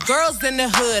Girls in the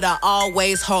hood are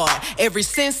always hard. Ever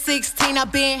since 16,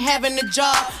 I've been having a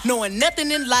job, knowing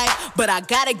nothing in life, but I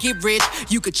gotta get rich.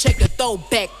 You could check the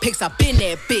throwback pics, I've been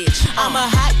that bitch. I'm a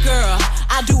hot girl,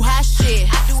 I do hot shit.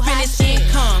 Finish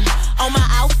income on my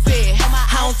outfit.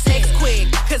 I don't text quick,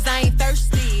 cause I ain't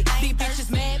thirsty. These bitches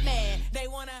mad, they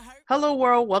wanna hurt. Hello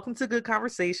world, welcome to Good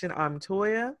Conversation. I'm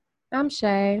Toya. I'm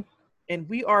Shay. And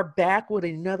we are back with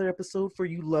another episode for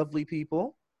you lovely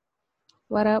people.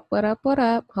 What up, what up, what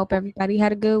up? Hope everybody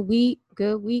had a good week,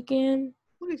 good weekend.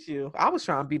 Look at you. I was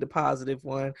trying to be the positive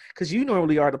one because you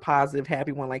normally are the positive,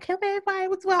 happy one. Like, hey, everybody,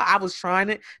 what's well? I was trying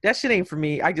it. That shit ain't for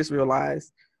me. I just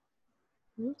realized.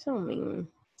 You so mean.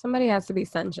 Somebody has to be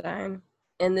sunshine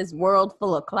in this world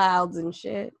full of clouds and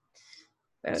shit.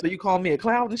 So you call me a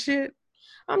cloud and shit?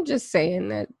 I'm just saying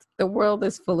that the world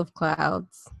is full of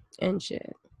clouds and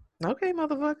shit. Okay,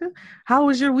 motherfucker. How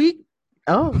was your week?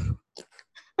 Oh.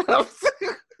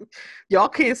 Y'all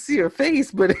can't see her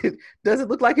face, but it doesn't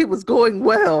look like it was going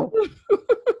well.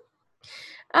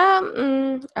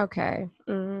 Okay.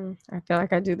 I feel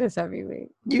like I do this every week.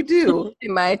 You do.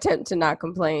 In my attempt to not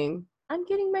complain. I'm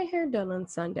getting my hair done on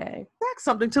Sunday. That's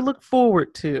something to look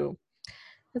forward to.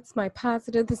 That's my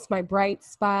positive. This is my bright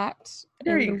spot.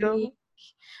 There you go. Week.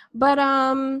 But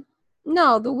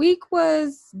no, the week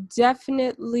was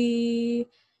definitely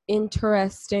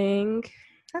interesting.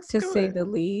 That's to good. say the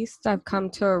least. I've come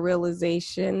to a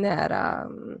realization that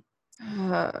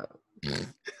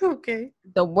okay,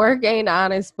 the work ain't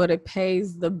honest, but it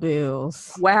pays the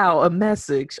bills. Wow, a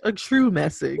message, a true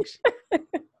message.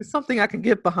 It's something I can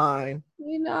get behind.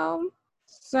 You know.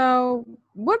 So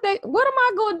what am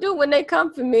I gonna do when they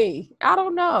come for me? I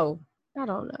don't know.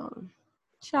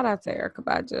 Shout out to Erykah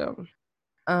Badu.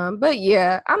 But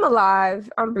yeah, I'm alive.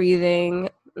 I'm breathing.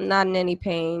 Not in any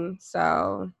pain,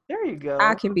 so there you go.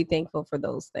 I can be thankful for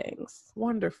those things.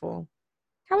 Wonderful.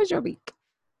 How was your week?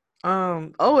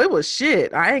 It was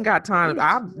shit. I ain't got time.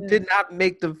 I did not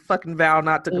make the fucking vow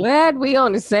not to. Glad we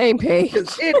on the same page.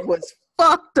 It was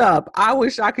fucked up. I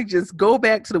wish I could just go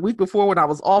back to the week before when I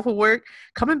was off of work.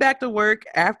 Coming back to work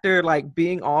after like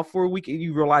being off for a week and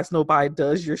you realize nobody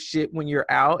does your shit when you're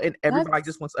out and everybody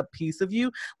just wants a piece of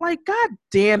you. Like, God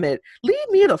damn it. Leave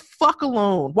me the fuck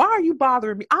alone. Why are you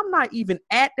bothering me? I'm not even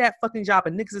at that fucking job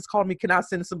and niggas is calling me, can I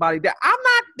send somebody there? I'm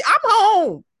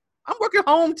home. I'm working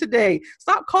home today.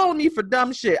 Stop calling me for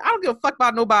dumb shit. I don't give a fuck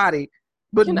about nobody.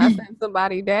 But can I send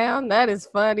somebody down? That is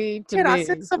funny to me. Can I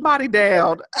send somebody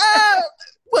down?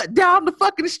 What, down the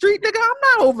fucking street, nigga? I'm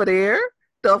not over there.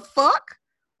 The fuck?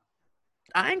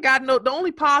 I ain't got the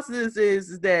only positives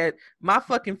is that my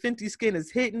fucking Fenty skin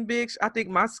is hitting, bitch. I think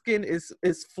my skin is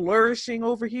flourishing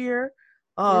over here.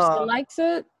 Your skin likes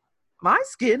it? My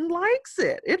skin likes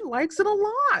it. It likes it a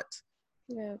lot.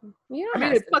 Yeah.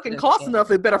 It fucking costs enough.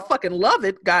 It better fucking love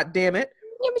it, god damn it.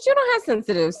 Yeah, but you don't have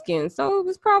sensitive skin, so it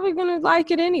was probably going to like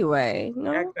it anyway.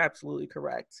 No? That's absolutely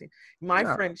correct. See, my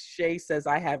friend Shay says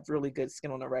I have really good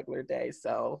skin on a regular day,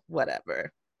 so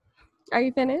whatever. Are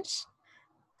you finished?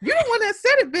 You're the one that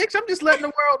said it, bitch. I'm just letting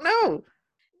the world know.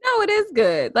 No, it is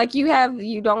good. Like you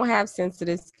don't have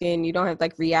sensitive skin. You don't have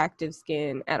like reactive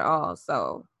skin at all,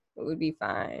 so it would be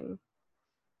fine.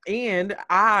 And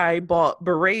I bought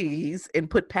berets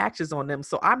and put patches on them,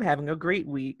 so I'm having a great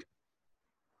week.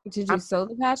 Did you sew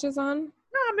the patches on?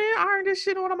 Nah, man, I ironed this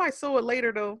shit on. I might sew it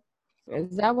later, though.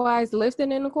 Is that why it's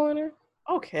lifting in the corner?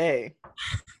 Okay.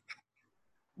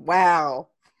 Wow.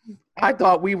 I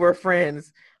thought we were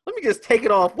friends. Let me just take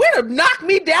it off. Way to knock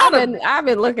me down. I've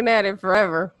been looking at it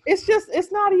forever.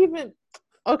 It's not even...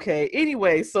 Okay,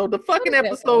 anyway, so the fucking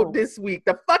episode this week,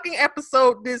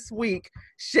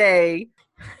 Shay...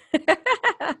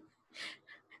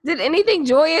 Did anything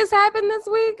joyous happen this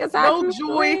week? No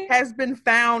joy has been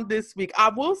found this week. I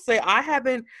will say I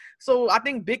haven't. So I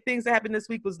think big things that happened this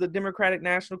week was the Democratic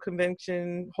National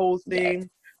Convention whole thing. Yes.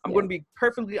 I'm going to be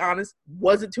perfectly honest.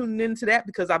 Wasn't tuning into that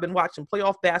because I've been watching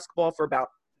playoff basketball for about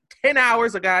 10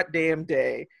 hours a goddamn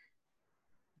day.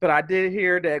 But I did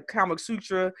hear that Kama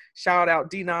Sutra, shout out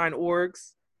D9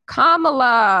 Orgs.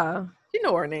 Kamala. You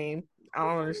know her name. I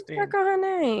don't understand. Check on her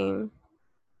name.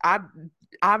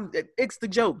 It's the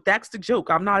joke. That's the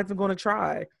joke. I'm not even going to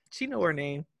try. She know her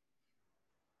name.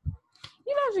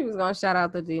 You know she was going to shout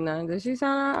out the D9. Did she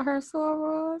shout out her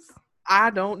sorors?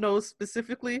 I don't know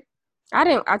specifically. I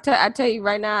didn't. I tell you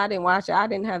right now, I didn't watch it. I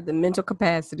didn't have the mental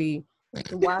capacity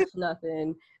to watch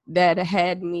nothing that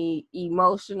had me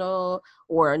emotional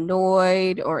or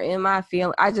annoyed or in my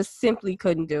feeling. I just simply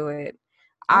couldn't do it.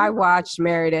 I watched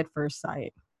Married at First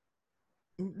Sight.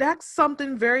 That's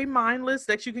something very mindless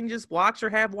that you can just watch or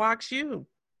have watch you.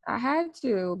 I had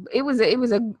to. It was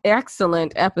an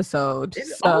excellent episode. It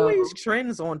So always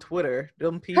trends on Twitter.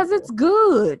 Them people. because it's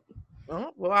good.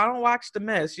 Oh, well, I don't watch the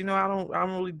mess. I don't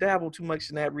really dabble too much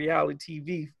in that reality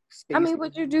TV space. I mean,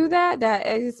 would you do that? That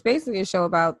it's basically a show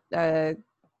about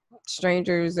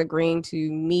strangers agreeing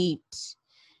to meet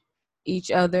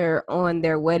each other on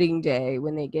their wedding day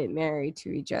when they get married to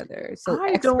each other. So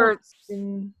experts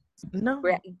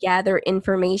gather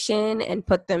information and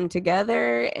put them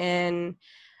together, and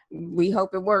we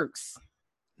hope it works.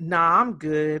 Nah, I'm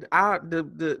good.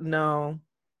 No.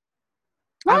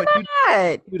 Why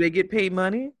not? Do they get paid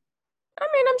money? I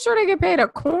mean, I'm sure they get paid a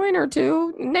coin or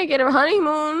two. And they get a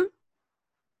honeymoon.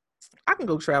 I can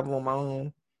go travel on my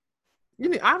own.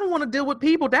 I don't want to deal with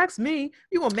people. That's me.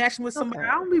 You gonna match me with somebody?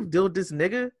 I don't need to deal with this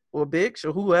nigga or bitch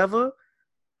or whoever.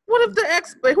 What if the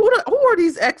expert? Who are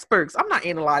these experts? I'm not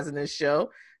analyzing this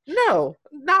show. No,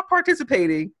 not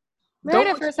participating. Married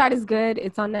at First Sight is good.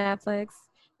 It's on Netflix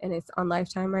and it's on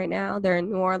Lifetime right now. They're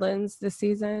in New Orleans this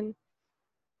season.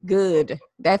 Good.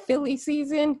 That Philly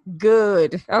season,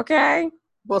 good. Okay.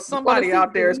 Well, somebody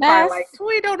out there is probably like,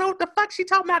 Toya don't know what the fuck she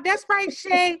talking about. That's right,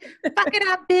 Shay. Fuck it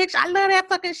up, bitch. I love that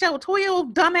fucking show.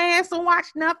 Toya, dumbass, don't watch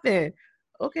nothing.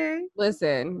 Okay.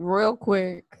 Listen, real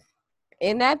quick.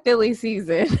 In that Philly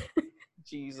season,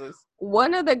 Jesus,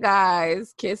 one of the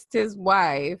guys kissed his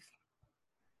wife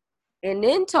and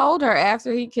then told her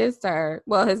after he kissed her,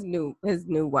 well, his new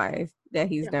wife that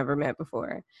he's never met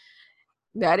before,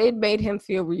 that it made him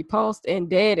feel repulsed and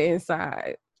dead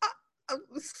inside.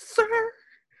 Sir.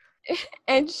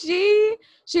 And she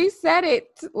said it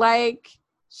like,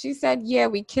 she said, yeah,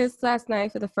 we kissed last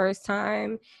night for the first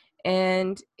time.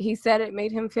 And he said it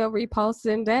made him feel repulsed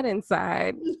and dead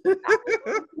inside.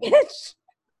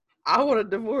 I want a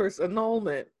divorce,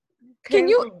 annulment. Can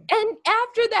you? And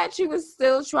after that, she was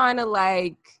still trying to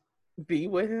like be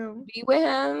with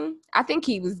him. I think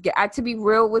he was gay. To be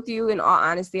real with you, in all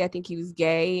honesty, I think he was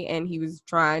gay, and he was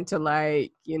trying to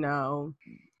like,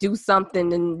 do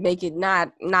something and make it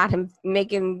not him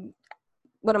making.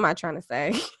 What am I trying to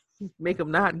say? Make him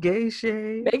not gay,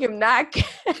 Shay. Make him not gay.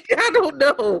 I don't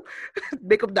know.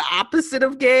 Make him the opposite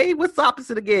of gay. What's the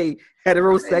opposite of gay?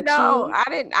 Heterosexual? No, I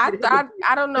didn't.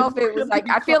 I don't know if it was like.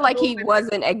 I feel like he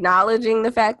wasn't acknowledging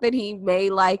the fact that he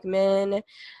may like men,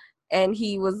 and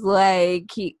he was like,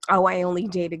 I only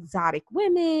date exotic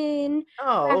women.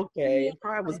 Oh, okay.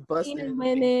 Probably was busting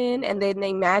women, and then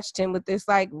they matched him with this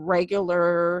like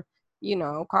regular,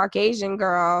 Caucasian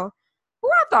girl,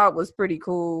 who I thought was pretty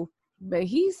cool. But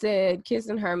he said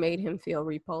kissing her made him feel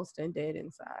repulsed and dead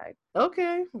inside.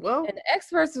 Okay, well. And the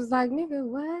experts was like, nigga,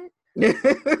 what?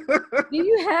 Do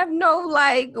you have no,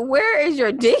 like, where is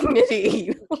your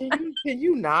dignity? Can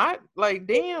you not? Like,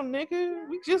 damn, nigga,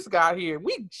 we just got here.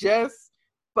 We just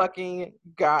fucking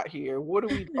got here. What are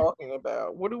we talking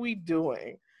about? What are we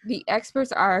doing? The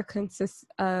experts consist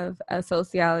of a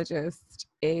sociologist,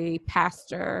 a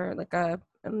pastor, like a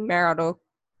marital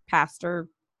pastor,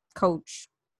 coach,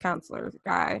 counselor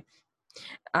guy,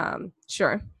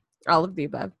 sure, all of the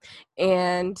above,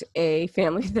 and a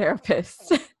family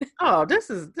therapist. Oh, this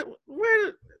is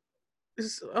where.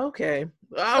 Okay,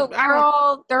 so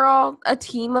they're all a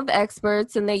team of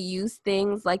experts, and they use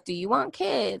things like, do you want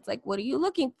kids? Like, what are you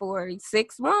looking for?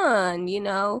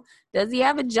 6'1", does he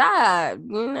have a job?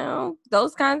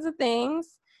 Those kinds of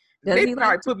things. They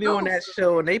probably put me on that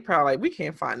show, and they probably like, we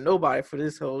can't find nobody for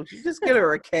this hoe. You just get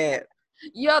her a cat.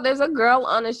 Yo, there's a girl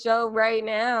on a show right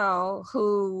now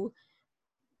who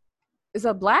is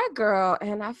a black girl,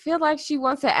 and I feel like she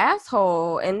wants an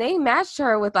asshole, and they matched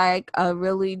her with like a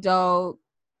really dope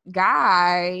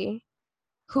guy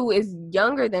who is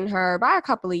younger than her by a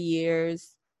couple of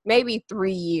years, maybe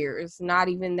 3 years, not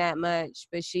even that much.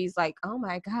 But she's like, oh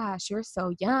my gosh, you're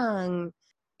so young.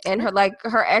 And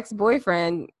her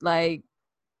ex-boyfriend like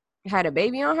had a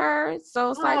baby on her.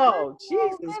 So it's like, oh,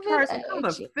 Jesus Christ, what kind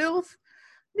of filth.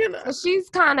 She's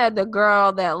kind of the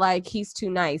girl that like, he's too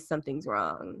nice, something's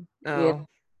wrong. Oh,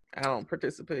 I don't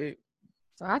participate.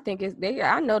 So I think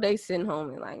I know they sitting home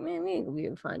and like, man, we ain't gonna be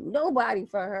able to find nobody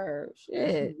for her.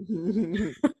 Shit.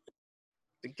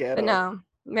 But no,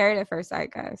 Married at First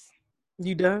Sight, guys.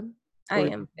 You done? I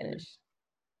am finished.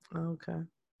 Okay.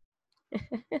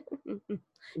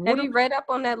 Have you read up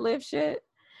on that Lyft shit?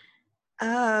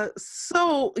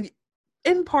 So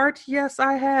in part, yes,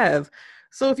 I have.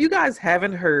 So if you guys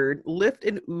haven't heard, Lyft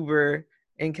and Uber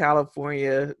in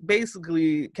California,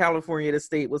 basically California, the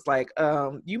state was like,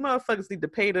 you motherfuckers need to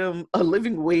pay them a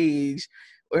living wage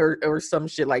or some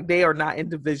shit. Like, they are not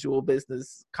individual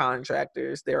business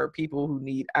contractors. There are people who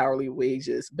need hourly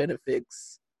wages,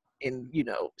 benefits, and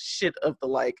shit of the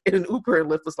like. And Uber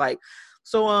and Lyft was like,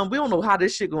 So we don't know how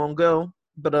this shit gonna go.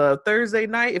 But Thursday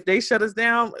night, if they shut us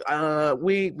down,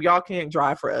 we y'all can't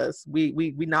drive for us.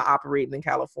 We not operating in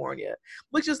California,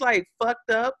 which is like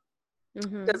fucked up.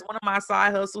 Because one of my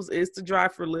side hustles is to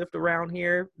drive for Lyft around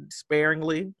here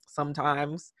sparingly,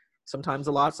 sometimes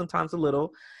a lot, sometimes a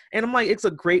little. And I'm like, it's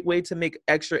a great way to make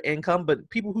extra income. But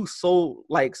people who sole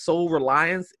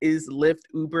reliance is Lyft,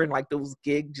 Uber, and like those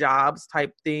gig jobs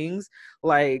type things,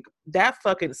 like that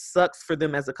fucking sucks for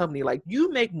them as a company. Like,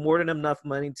 you make more than enough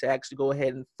money to actually go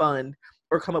ahead and fund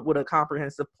or come up with a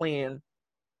comprehensive plan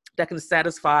that can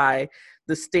satisfy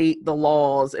the state, the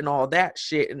laws, and all that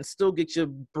shit, and still get your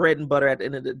bread and butter at the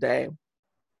end of the day.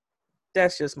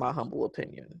 That's just my humble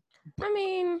opinion. I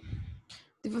mean,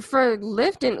 for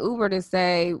Lyft and Uber to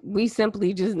say, we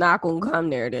simply just not gonna come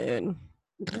there, then.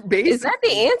 Basically, is that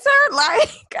the answer?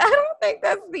 Like, I don't think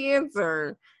that's the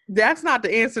answer. That's not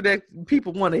the answer that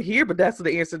people want to hear, but that's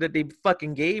the answer that they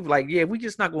fucking gave. Like, yeah, we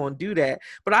just not going to do that.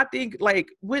 But I think, like,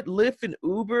 with Lyft and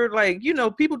Uber, like, you know,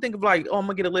 people think of like, oh, I'm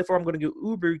going to get a Lyft or I'm going to get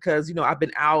Uber because, you know, I've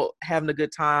been out having a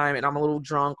good time and I'm a little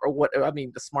drunk or whatever. I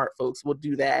mean, the smart folks will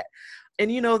do that. And,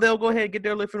 you know, they'll go ahead and get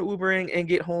their Lyft and Uber and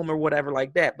get home or whatever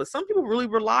like that. But some people really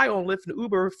rely on Lyft and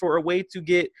Uber for a way to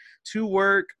get to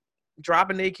work,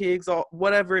 dropping their kids or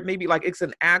whatever it may be. Like, it's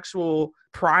an actual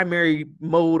primary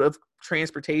mode of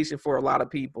transportation for a lot of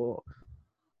people.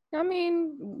 I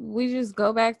mean, we just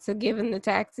go back to giving the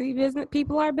taxi business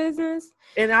people our business.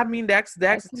 And I mean, that's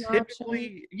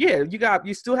typically, yeah,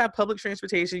 you still have public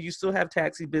transportation, you still have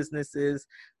taxi businesses.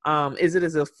 Is it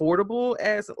as affordable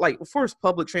as, like, of course,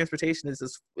 public transportation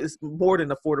is more than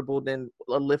affordable than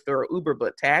a Lyft or Uber,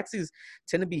 but taxis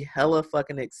tend to be hella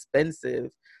fucking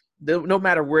expensive. No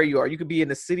matter where you are, you could be in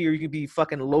the city or you could be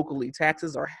fucking locally.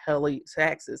 Taxis are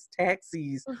taxis.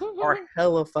 Taxis are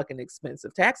hella fucking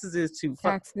expensive. Taxes is too.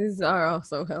 Taxes are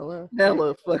also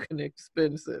hella fucking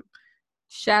expensive.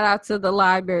 Shout out to the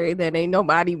library that ain't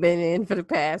nobody been in for the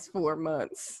past 4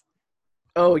 months.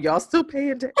 Oh, y'all still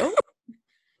paying?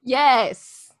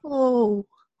 Yes. Oh,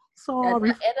 sorry.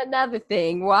 And another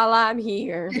thing, while I'm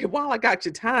here, while I got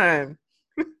your time.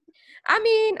 I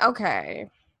mean, okay.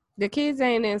 The kids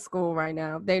ain't in school right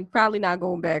now. They're probably not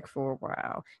going back for a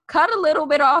while. Cut a little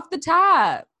bit off the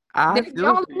top.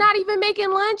 Y'all not even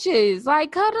making lunches.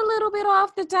 Like, cut a little bit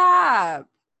off the top.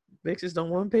 Bitches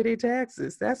don't want to pay their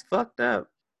taxes. That's fucked up.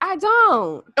 I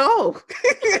don't. Oh.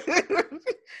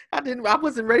 I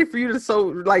wasn't ready for you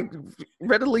to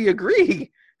readily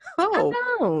agree. Oh.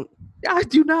 I don't. I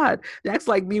do not. That's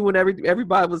like me when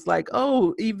everybody was like,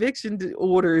 oh, eviction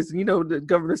orders, you know, the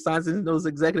governor signs in those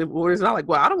executive orders. And I'm like,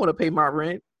 well, I don't want to pay my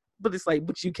rent. But it's like,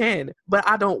 but you can. But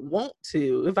I don't want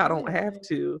to if I don't have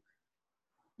to.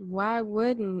 Why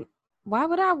would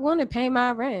I want to pay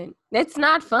my rent? It's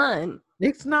not fun.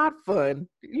 It's not fun.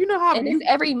 You know how it's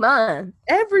every month.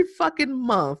 Every fucking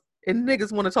month. And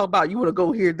niggas want to talk about, you want to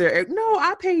go here, there. No,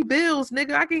 I pay bills,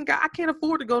 nigga. I can't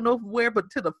afford to go nowhere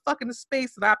but to the fucking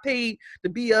space that I paid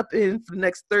to be up in for the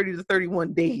next 30 to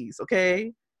 31 days,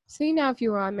 okay? See, now if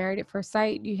you were on Married at First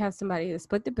Sight, you have somebody to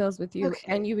split the bills with you,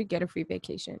 and you would get a free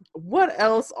vacation. What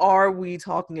else are we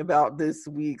talking about this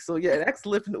week? So yeah, that's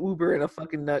Lyft and Uber in a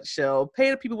fucking nutshell.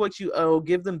 Pay the people what you owe,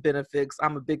 give them benefits.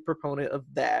 I'm a big proponent of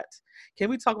that. Can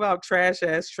we talk about trash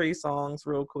ass Trey Songz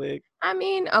real quick? I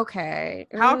mean, okay.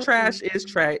 How trash is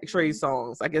Trey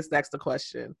Songz? I guess that's the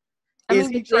question. Is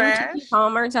he trash? Did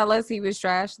Palmer tell us he was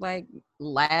trash like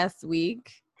last week?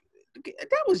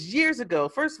 That was years ago.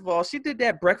 First of all, she did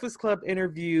that Breakfast Club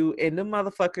interview, and the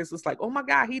motherfuckers was like, "Oh my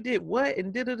god, he did what?"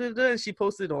 And and she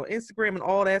posted it on Instagram and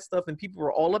all that stuff, and people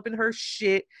were all up in her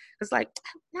shit. It's like,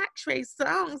 not Trey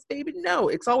Songz, baby. No,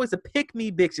 it's always a pick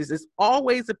me bitches. It's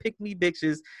always a pick me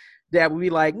bitches that would be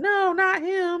like, no, not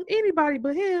him. Anybody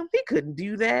but him. He couldn't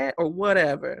do that or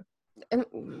whatever.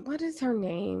 What is her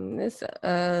name? This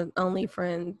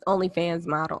OnlyFans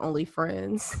model,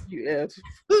 OnlyFriends. Yeah.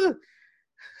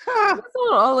 What's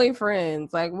on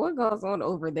OnlyFriends? Like, what goes on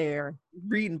over there?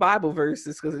 Reading Bible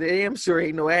verses, because they damn sure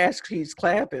ain't no ass cheeks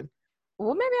clapping.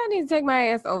 Well, maybe I need to take my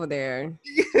ass over there.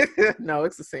 No,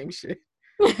 it's the same shit.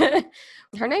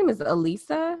 Her name is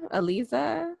Elisa.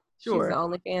 Sure. She's the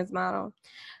OnlyFans model.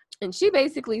 And she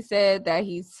basically said that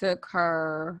he took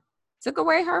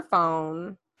away her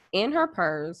phone and her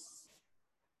purse,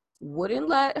 wouldn't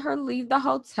let her leave the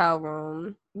hotel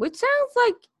room, which sounds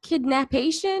like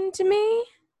kidnappation to me.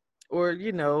 Or,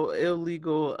 you know,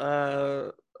 illegal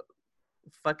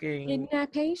fucking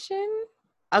kidnappation.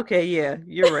 Okay, yeah,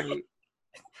 you're right.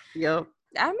 Yep.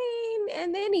 I mean,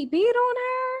 and then he beat on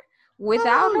her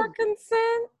without her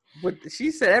consent. But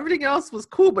she said everything else was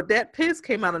cool, but that piss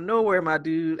came out of nowhere, my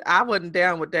dude. I wasn't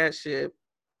down with that shit.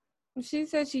 She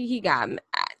said he got.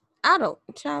 I don't,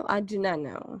 child. I do not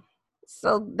know.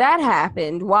 So that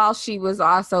happened while she was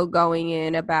also going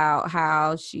in about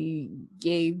how she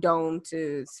gave dome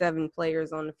to 7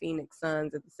 players on the Phoenix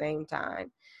Suns at the same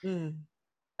time. Mm.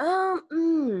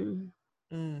 Mm.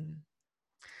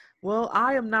 Well,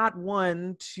 I am not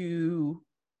one to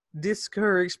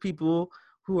discourage people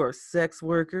who are sex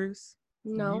workers.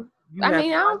 No. I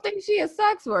don't think she a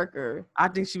sex worker. I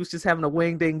think she was just having a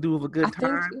wang dang do of a good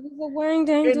time. I think it was a wang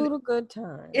dang do of a good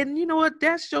time. And you know what?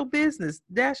 That's your business.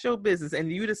 That's your business. And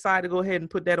you decide to go ahead and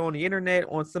put that on the internet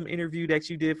on some interview that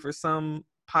you did for some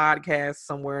podcast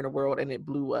somewhere in the world, and it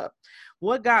blew up.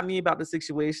 What got me about the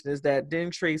situation is that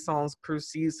then Trey Songz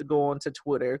proceeds to go onto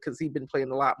Twitter, because he's been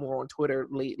playing a lot more on Twitter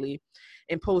lately,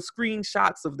 and post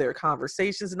screenshots of their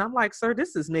conversations. And I'm like, sir,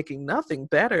 this is making nothing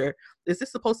better. Is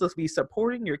this supposed to be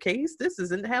supporting your case? This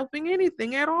isn't helping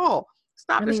anything at all.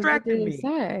 Stop distracting me.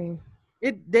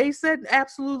 They said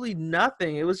absolutely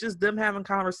nothing. It was just them having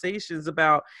conversations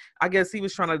about, I guess he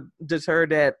was trying to deter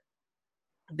that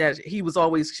he was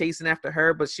always chasing after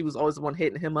her, but she was always the one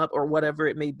hitting him up or whatever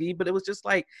it may be. But it was just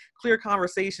like clear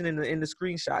conversation in the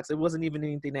screenshots. It wasn't even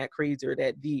anything that crazy or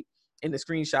that deep in the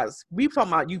screenshots. We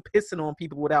talking about you pissing on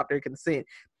people without their consent.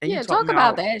 And yeah, talk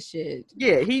about that shit.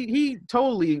 Yeah, he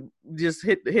totally just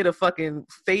hit a fucking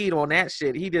fade on that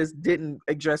shit. He just didn't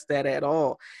address that at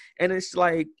all. And it's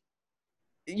like,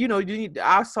 you know,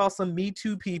 I saw some Me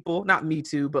Too people, not Me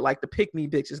Too, but like the pick me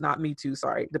bitches, not Me Too,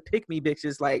 sorry. The pick me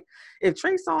bitches, like, if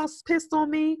Trey Songz pissed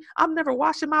on me, I'm never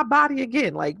washing my body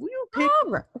again. Like, will you pick?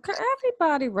 Okay,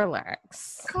 everybody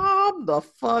relax. Calm the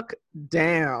fuck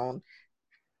down.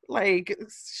 Like,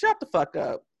 shut the fuck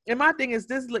up. And my thing is,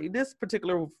 this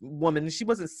particular woman, she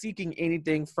wasn't seeking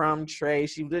anything from Trey.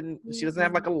 She doesn't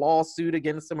have like a lawsuit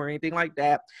against him or anything like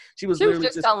that. She was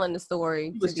just telling the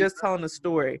story. She was just telling the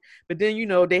story. But then, you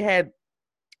know, they had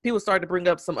people started to bring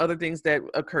up some other things that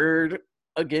occurred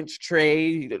against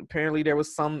Trey. Apparently, there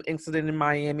was some incident in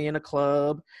Miami in a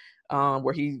club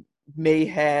where he may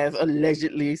have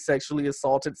allegedly sexually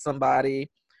assaulted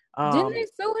somebody. Didn't they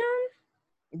sue him?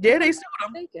 Yeah, they sued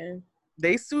him.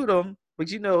 They sued him. But,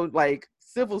 you know, like,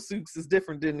 civil suits is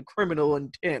different than criminal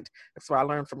intent. That's what I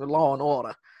learned from the Law and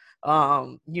Order.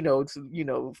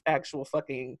 Actual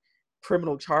fucking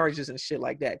criminal charges and shit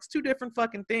like that. It's two different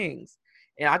fucking things.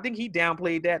 And I think he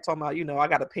downplayed that, talking about, you know, I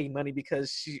got to pay money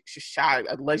because she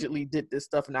allegedly did this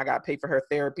stuff and I got to pay for her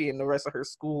therapy and the rest of her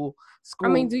school. I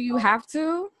mean, do you have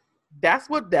to? I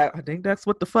think that's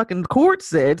what the fucking court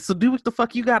said. So do what the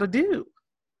fuck you got to do.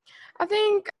 I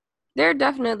think there are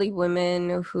definitely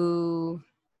women who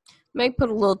may put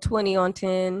a little 20 on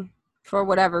 10 for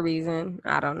whatever reason.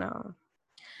 I don't know.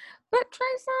 But Trey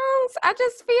Songz, I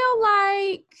just feel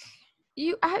like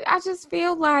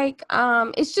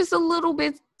it's just a little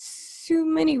bit too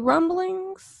many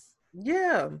rumblings.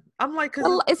 Yeah, I'm like,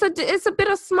 it's a bit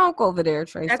of smoke over there,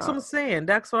 Trey Songz. That's what I'm saying.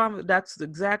 That's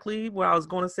exactly what I was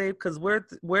going to say. Because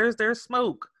where's there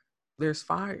smoke, there's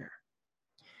fire.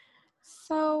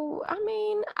 So, I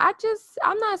mean, I'm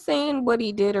not saying what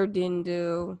he did or didn't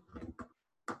do.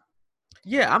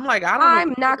 Yeah, I'm like,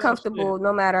 I'm not comfortable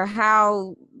no matter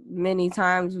how many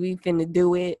times we finna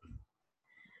do it.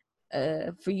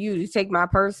 For you to take my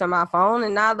purse or my phone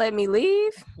and not let me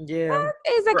leave. Yeah. That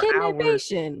is a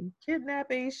kidnappation.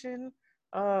 Kidnappation.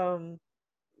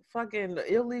 Fucking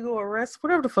illegal arrest,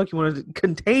 whatever the fuck you want to do.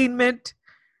 Containment.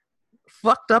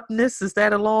 Fucked upness. Is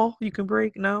that a law you can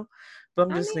break? No. But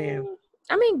I'm just saying.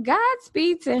 I mean,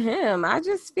 Godspeed to him. I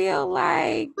just feel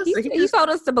like he told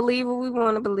us to believe what we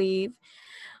want to believe.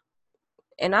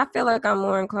 And I feel like I'm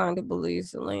more inclined to believe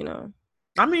Selena.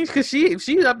 I mean, because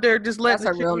she up there just letting...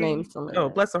 That's her real name, Selena. Oh,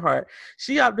 bless her heart.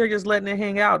 She up there just letting it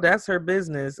hang out. That's her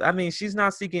business. I mean, she's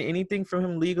not seeking anything from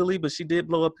him legally, but she did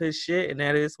blow up his shit, and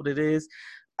that is what it is.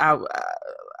 I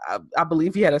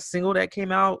believe he had a single that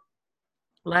came out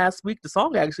last week. The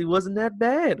song actually wasn't that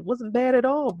bad. It wasn't bad at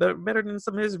all. Better than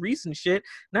some of his recent shit.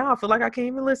 Now I feel like I can't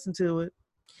even listen to it.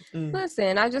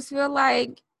 Listen, I just feel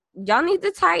like y'all need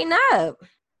to tighten up.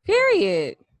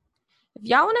 Period. If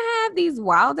y'all want to have these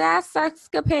wild ass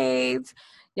sexcapades,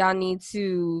 y'all need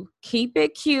to keep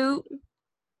it cute,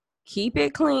 keep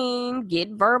it clean, get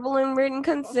verbal and written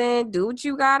consent, do what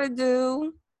you gotta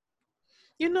do.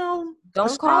 You know,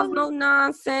 don't cause no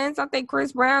nonsense. I think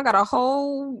Chris Brown got a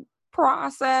whole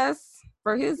process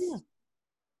for his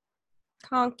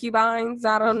concubines.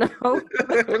 I don't know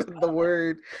the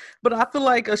word, but I feel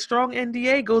like a strong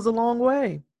NDA goes a long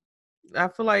way. I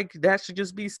feel like that should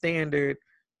just be standard.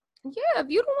 Yeah, if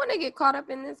you don't want to get caught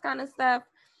up in this kind of stuff,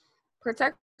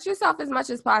 protect yourself as much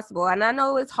as possible. And I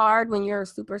know it's hard when you're a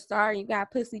superstar and you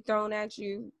got pussy thrown at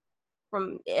you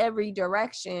from every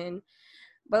direction.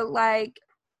 But like,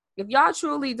 if y'all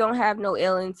truly don't have no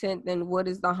ill intent, then what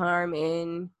is the harm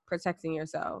in protecting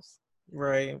yourselves?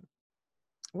 Right.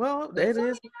 Well, it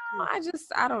is.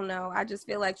 I don't know. I just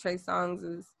feel like Trey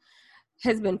Songz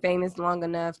has been famous long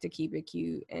enough to keep it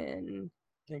cute,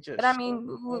 but I mean,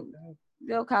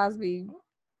 Bill Cosby.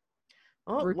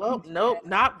 Oh, well, nope,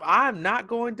 I'm not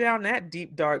going down that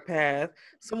deep dark path.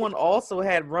 Someone also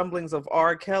had rumblings of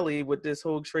R. Kelly with this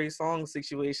whole Trey Songz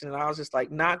situation, and I was just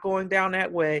like, not going down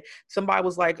that way. Somebody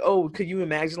was like, oh, could you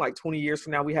imagine like 20 years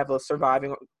from now we have a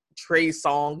surviving Trey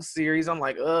Songz series? I'm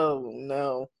like, oh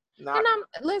no.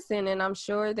 And I'm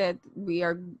sure that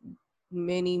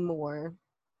many more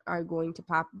are going to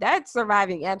pop. That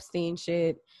surviving Epstein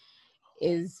shit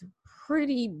is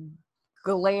pretty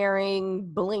glaring,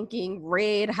 blinking,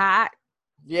 red hot.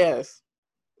 Yes.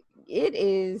 It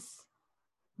is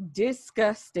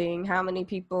disgusting how many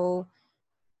people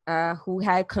who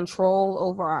had control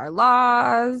over our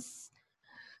laws,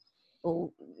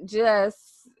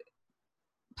 just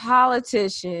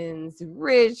politicians,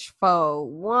 rich folk,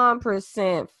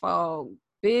 1% folk,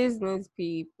 business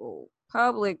people,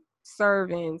 public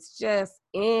servants, just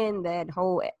in that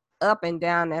whole up and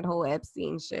down that whole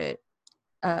Epstein shit.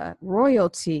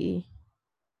 Royalty.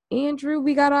 Andrew,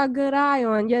 we got our good eye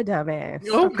on your dumbass.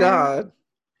 Oh, okay? God.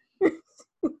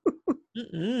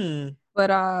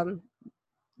 But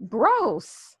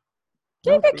gross.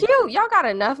 Keep it cute. Y'all got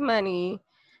enough money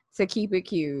to keep it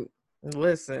cute.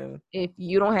 Listen, if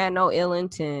you don't have no ill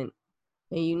intent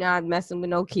and you're not messing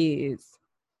with no kids.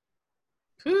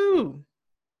 Whew.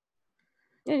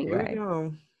 Anyway,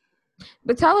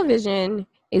 but television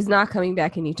is not coming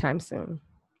back anytime soon.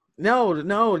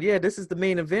 No, yeah, this is the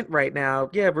main event right now.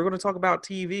 Yeah, we're going to talk about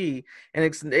TV, and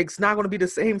it's not going to be the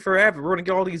same forever. We're going to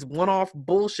get all these one-off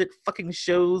bullshit fucking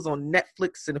shows on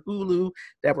Netflix and Hulu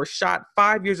that were shot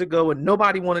 5 years ago and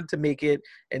nobody wanted to make it,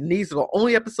 and these are the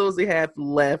only episodes they have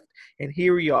left, and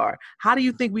here we are. How do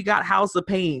you think we got House of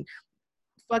Pain?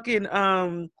 Fucking,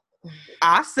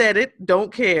 I said it,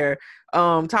 don't care.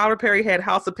 Tyler Perry had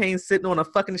House of Pain sitting on a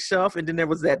fucking shelf, and then there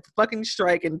was that fucking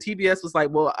strike, and TBS was like,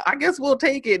 well, I guess we'll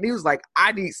take it. And he was like,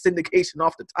 I need syndication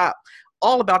off the top.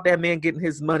 All about that man getting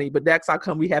his money, but that's how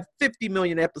come we have 50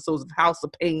 million episodes of House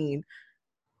of Pain.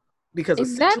 Because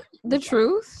is that the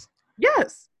truth?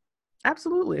 Yes,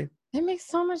 absolutely. It makes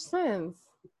so much sense.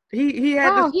 He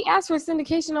asked for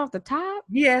syndication off the top.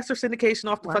 He asked for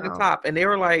syndication off the fucking top, and they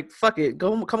were like, "Fuck it,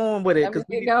 come on with it." Because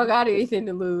we don't got anything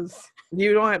to lose.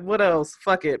 You don't have what else?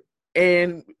 Fuck it,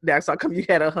 and that's how come you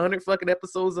had 100 fucking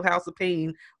episodes of House of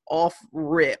Pain off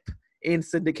rip in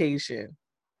syndication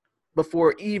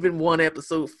before even one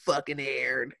episode fucking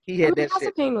aired. He had that. House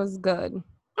of Pain was good.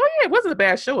 Oh yeah, it wasn't a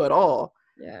bad show at all.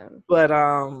 Yeah, but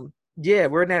yeah,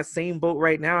 we're in that same boat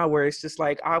right now where it's just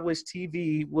like, I wish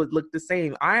TV would look the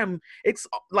same. It's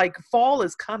like fall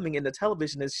is coming and the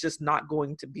television is just not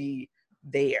going to be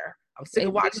there. I'm sick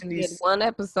of watching these. One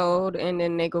episode and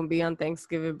then they're going to be on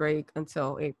Thanksgiving break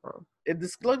until April.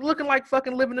 It's looking like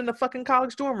fucking living in a fucking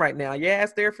college dorm right now. Your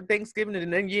ass there for Thanksgiving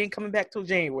and then you ain't coming back till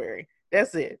January.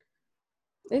 That's it.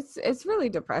 It's really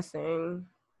depressing.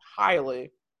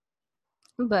 Highly.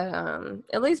 But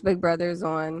at least Big Brother's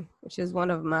on, which is one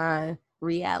of my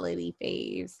reality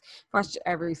faves. Watched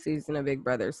every season of Big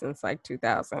Brother since like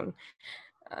 2000.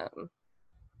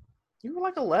 You were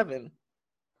like 11.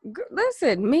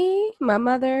 Listen, me, my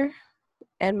mother,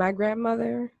 and my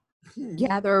grandmother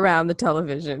gather around the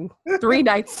television 3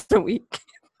 nights a week.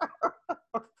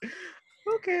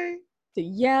 Okay. To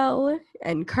yell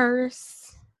and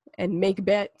curse and make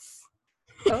bets.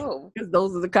 Oh, because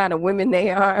those are the kind of women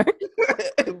they are.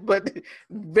 But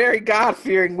very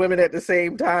God-fearing women at the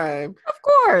same time. Of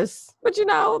course. But you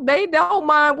know, they don't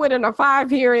mind winning a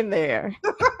 5 here and there.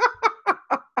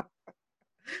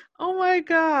 Oh my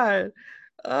God.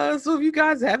 So if you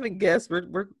guys haven't guessed,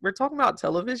 we're talking about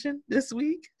television this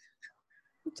week.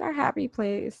 It's our happy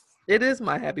place. It is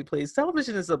my happy place.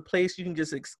 Television is a place you can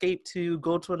just escape to,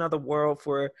 go to another world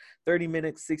for 30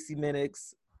 minutes, 60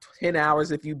 minutes, 10 hours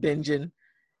if you binging.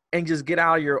 And just get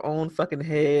out of your own fucking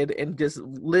head and just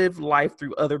live life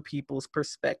through other people's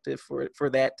perspective for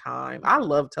that time. I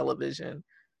love television.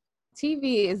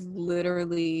 TV is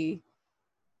literally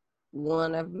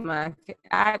one of my.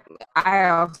 I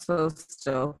also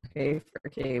still pay for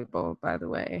cable, by the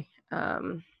way.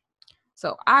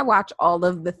 So I watch all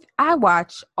of the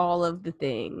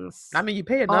things. I mean, you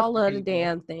pay enough. All of the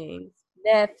damn things.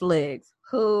 Netflix,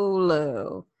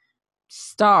 Hulu,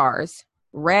 Stars.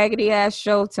 Raggedy ass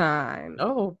Showtime.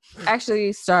 Oh,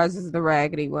 actually, Stars is the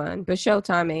raggedy one, but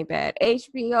Showtime ain't bad.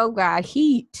 HBO got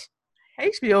Heat.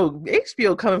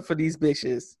 HBO coming for these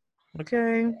bitches.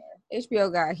 Okay.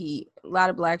 HBO got heat. A lot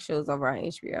of black shows over on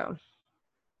HBO.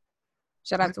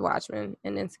 Shout out to Watchmen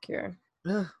and Insecure.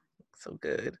 Ugh, so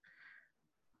good.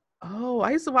 Oh,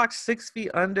 I used to watch 6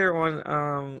 Feet Under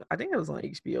on I think it was on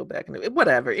HBO back in the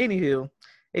whatever. Anywho,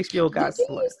 HBO got Did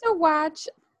you used to watch,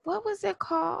 what was it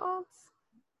called?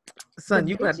 Son,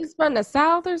 the you got Bitches from the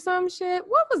South or some shit.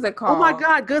 What was it called? oh my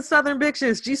God, Good Southern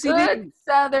Bitches, GCB. Good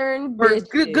Southern Or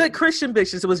Bitches. good Christian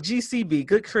bitches. It was GCB,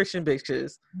 Good Christian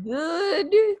Bitches.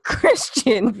 Good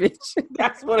Christian Bitches.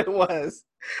 That's what it was.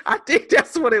 I think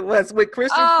that's what it was with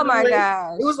Christian. Oh my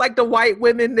gosh. It was like the white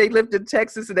women. They lived in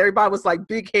Texas, and everybody was like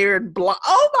big hair and blonde.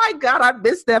 Oh my God, I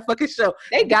missed that fucking show.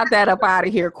 They got that up out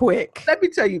of here quick. Let me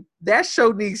tell you, that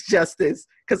show needs justice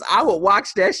because I would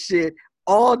watch that shit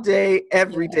all day,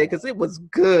 every day because it was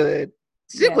good.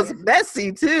 Shit was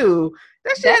messy too.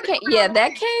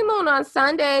 That came on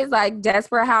Sundays. Like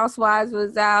Desperate Housewives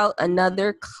was out.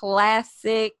 Another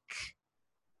classic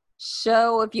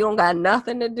show. If you don't got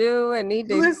nothing to do and need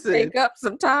to take up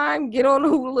some time, get on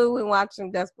Hulu and watch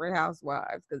some Desperate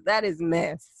Housewives because that is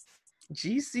mess.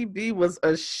 GCB was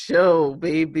a show,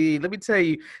 baby. Let me tell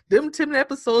you, them 10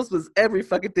 episodes was every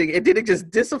fucking thing. And then it just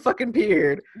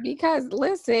disappeared. Because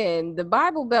listen, the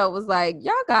Bible Belt was like,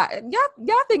 y'all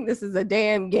think this is a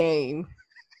damn game.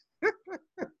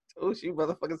 Told you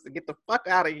motherfuckers to get the fuck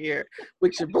out of here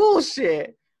with your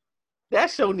bullshit.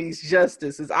 That show needs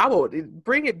justice. I would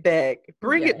bring it back.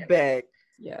 Bring it back.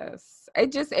 Yes.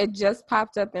 It just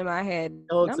popped up in my head.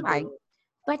 Oh, I'm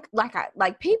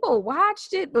like people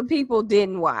watched it, but people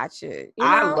didn't watch it. You know?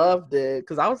 I loved it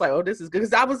because I was like, oh, this is good.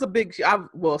 Because I was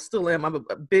still am. I'm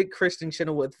a big Kristen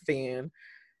Chenoweth fan.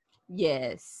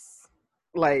 Yes.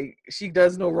 Like, she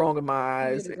does no wrong in my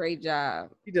eyes. She did a great job.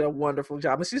 She did a wonderful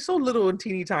job. And she's so little and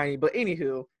teeny tiny. But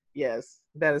anywho, yes,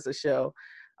 that is a show.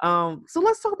 So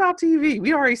let's talk about TV.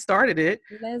 We already started it.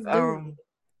 Let's do it.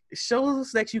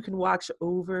 Shows that you can watch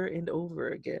over and over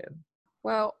again.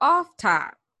 Well, off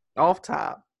top,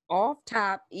 ER.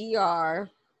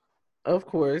 Of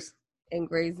course. And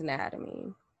Grey's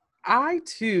Anatomy. I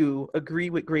too agree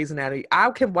with Grey's Anatomy. I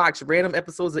can watch random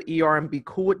episodes of ER and be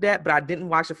cool with that, but I didn't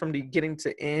watch it from the beginning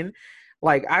to end.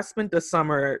 Like, I spent the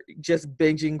summer just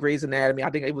binging Grey's Anatomy. I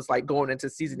think it was like going into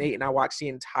season 8, and I watched the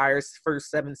entire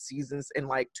first 7 seasons in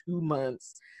like 2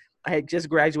 months. I had just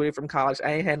graduated from college.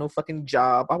 I ain't had no fucking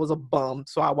job. I was a bum.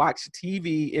 So I watched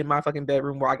TV in my fucking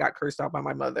bedroom where I got cursed out by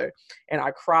my mother. And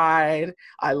I cried.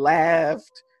 I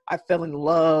laughed. I fell in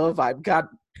love. I got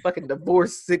fucking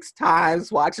divorced 6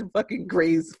 times watching fucking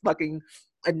Grey's fucking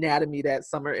Anatomy that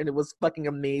summer, and it was fucking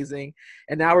amazing.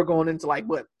 And now we're going into like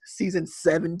what, season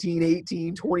 17,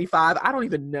 18, 25. I don't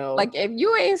even know. Like, if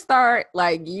you ain't start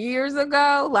like years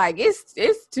ago, like it's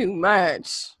too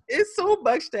much. It's so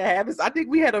much to have. I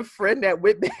think we had a friend that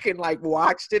went back and like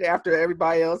watched it after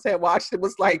everybody else had watched it,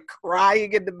 was like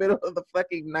crying in the middle of the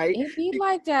fucking night. It be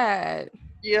like that.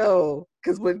 Yo,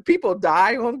 because when people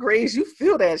die on Grey's, you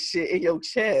feel that shit in your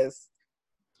chest.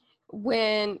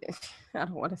 When I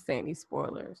don't want to say any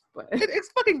spoilers, but it's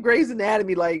fucking Grey's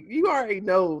Anatomy. Like, you already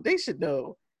know. They should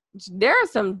know. There are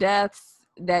some deaths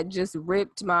that just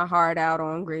ripped my heart out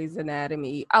on Grey's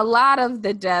Anatomy. A lot of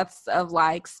the deaths of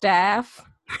like staff.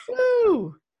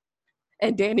 Woo.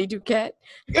 And Danny Duquette.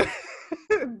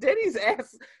 Danny's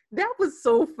ass. That was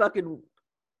so fucking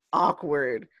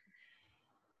awkward.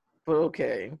 But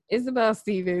okay. Isabel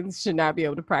Stevens should not be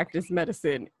able to practice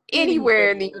medicine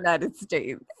anywhere in the United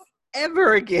States.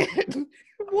 Ever again.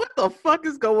 What the fuck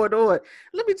is going on?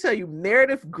 Let me tell you,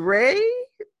 Meredith Grey,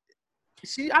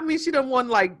 she done won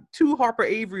like 2 Harper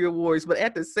Avery Awards, but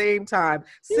at the same time,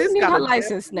 sis got her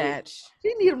license snatched.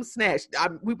 She need them snatched.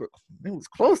 It was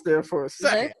close there for a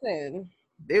second. Listen.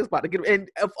 They was about to get her, and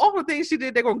of all the things she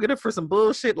did, they're gonna get her for some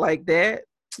bullshit like that.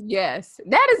 Yes,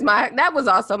 that was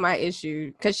also my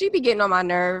issue, because she be getting on my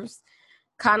nerves,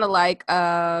 kind of like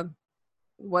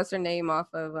what's her name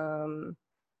off of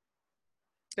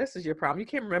This is your problem. You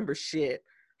can't remember shit.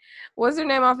 What's her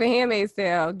name off of Handmaid's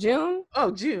Tale? June?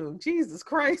 Oh, June. Jesus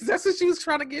Christ. That's what she was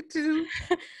trying to get to.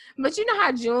 But you know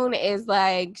how June is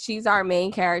like, she's our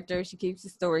main character. She keeps the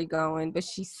story going, but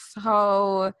she's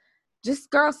so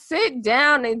just, girl, sit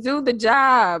down and do the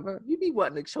job. You be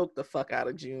wanting to choke the fuck out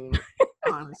of June,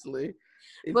 honestly.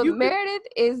 But Meredith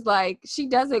is like, she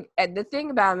does it. The thing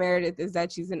about Meredith is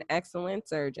that she's an excellent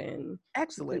surgeon.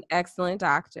 Excellent. An excellent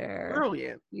doctor.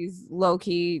 Brilliant. She's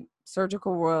low-key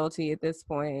surgical royalty at this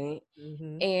point.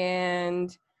 Mm-hmm.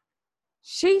 And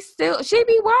she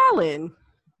be wilding.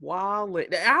 Wilding.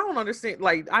 I don't understand.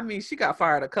 Like, I mean, she got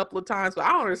fired a couple of times, but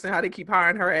I don't understand how they keep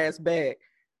hiring her ass back.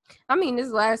 I mean, this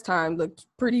last time looked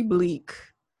pretty bleak.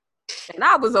 And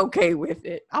I was okay with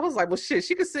it. I was like, well, shit,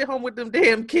 she could sit home with them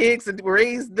damn kids and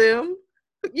raise them.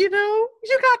 You know,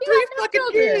 you got three fucking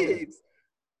kids.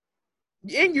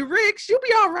 And you're rich, you'll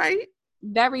be all right.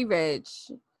 Very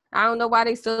rich. I don't know why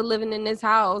they still living in this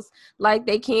house like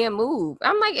they can't move.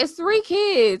 I'm like, it's 3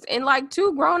 kids and like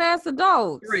 2 grown-ass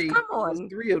adults. 3. Come on.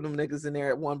 3 of them niggas in there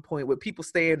at one point with people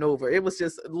staying over. It was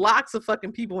just lots of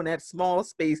fucking people in that small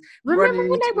space. Remember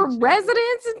when they were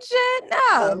residents and shit? No.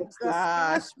 Oh,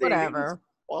 gosh. Whatever.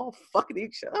 All fucking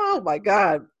each other. Oh, my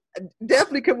God.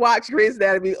 Definitely can watch Grey's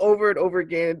Anatomy over and over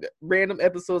again. Random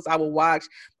episodes I will watch.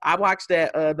 I watch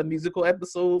that the musical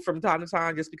episode from time to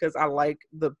time just because I like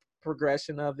the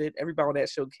progression of it. Everybody on that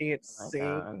show can't sing.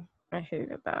 God. I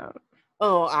hated that.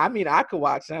 Oh, I mean, I could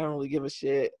watch it. I don't really give a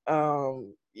shit.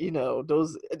 You know,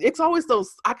 those, it's always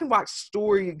those, I can watch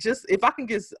story, just if I can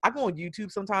just, I go on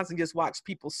YouTube sometimes and just watch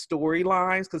people's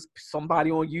storylines because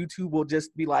somebody on YouTube will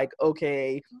just be like,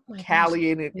 okay,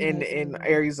 Callie in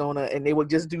Arizona, and they will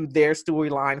just do their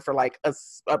storyline for like a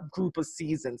group of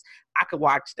seasons. I could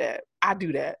watch that. I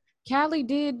do that. Callie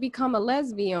did become a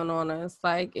lesbian on us,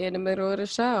 like in the middle of the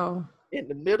show. In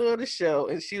the middle of the show,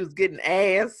 and she was getting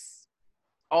ass.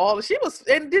 She was,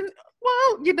 and didn't.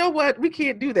 Well, you know what? We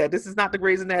can't do that. This is not the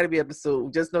Grey's Anatomy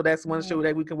episode. Just know that's one show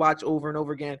that we can watch over and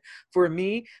over again. For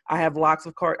me, I have lots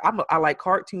of I like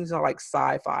cartoons. I like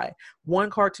sci-fi.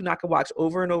 One cartoon I can watch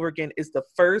over and over again is the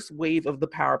first wave of the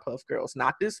Powerpuff Girls.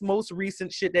 Not this most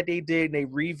recent shit that they did and they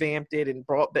revamped it and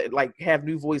brought that, like, have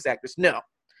new voice actors. No.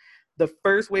 The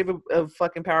first wave of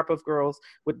fucking Powerpuff Girls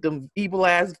with them evil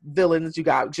ass villains. You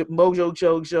got Mojo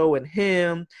Jojo and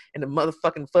him and the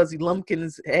motherfucking Fuzzy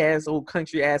Lumpkins ass old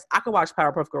country ass. I can watch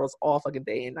Powerpuff Girls all fucking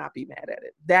day and not be mad at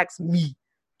it. That's me.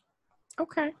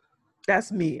 Okay.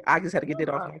 That's me. I just had to get that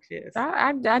off my chest.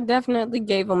 I definitely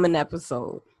gave him an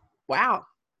episode. Wow.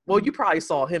 Well, you probably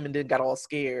saw him and then got all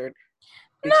scared.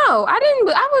 No, I didn't.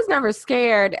 I was never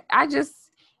scared. I'm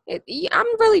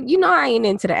really, I ain't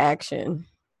into the action.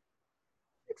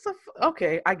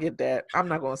 Okay, I get that. I'm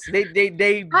not gonna say they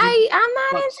I'm not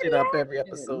fuck into shit up every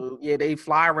episode. Yeah, they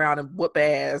fly around and whoop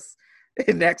ass,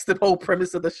 and that's the whole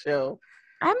premise of the show.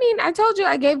 I mean, I told you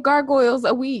I gave Gargoyles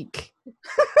a week,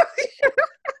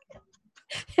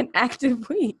 an active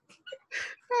week.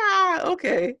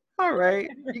 Okay, all right.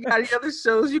 You got any other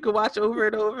shows you can watch over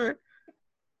and over?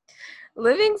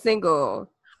 Living Single.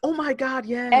 Oh my God,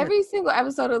 yeah. Every single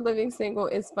episode of Living Single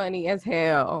is funny as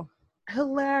hell.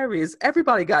 Hilarious.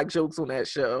 Everybody got jokes on that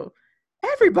show.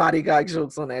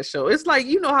 It's like,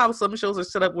 you know how some shows are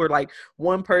set up where like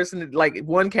one person, like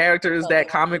one character is that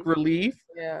comic relief.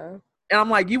 Yeah. And I'm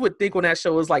like, you would think when that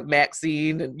show is like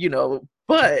Maxine and,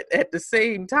 but at the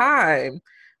same time,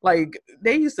 like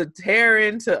they used to tear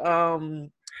into, oh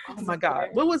my God,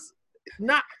 what was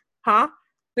not, huh?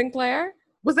 Sinclair?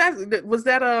 Was that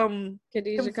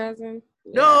Khadijah cousin?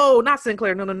 No, not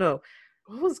Sinclair. No.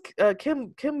 What was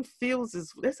Kim Fields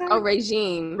is that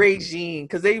Regine,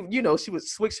 because they she would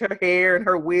switch her hair and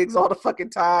her wigs all the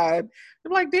fucking time.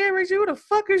 I'm like, damn, Regine, who the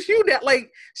fuck is you? That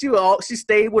like she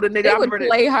stayed with a nigga. They would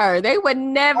play her. They would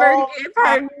never give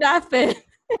her nothing.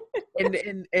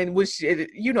 and when she,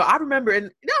 I remember, and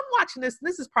I'm watching this.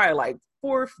 This is probably like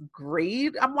 4th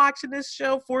grade. I'm watching this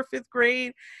show, 4th, 5th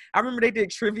grade. I remember they did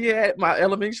trivia at my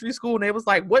elementary school, and they was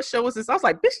like, "What show is this?" I was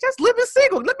like, "Bitch, that's Living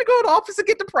Single. Let me go to the office and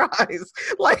get the prize."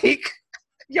 Like,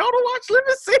 y'all don't watch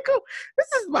Living Single? This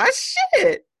is my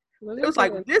shit. It was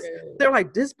like this. They're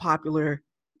like, this popular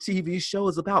TV show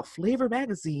is about Flavor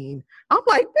Magazine. I'm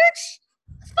like, bitch.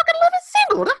 It's fucking Living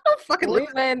Single. That's no fucking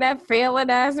Living. That failing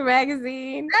ass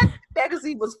magazine. That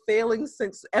magazine was failing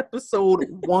since episode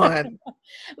 1.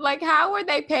 Like, how were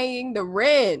they paying the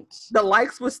rent? The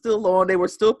likes were still on. They were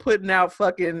still putting out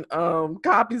fucking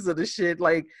copies of the shit.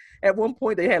 Like, at one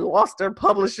point they had lost their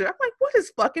publisher. I'm like, what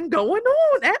is fucking going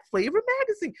on at Flavor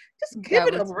Magazine? Just give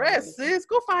it a rest, sis.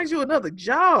 Go find you another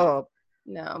job.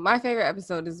 No, my favorite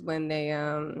episode is when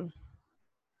their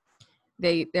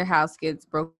house gets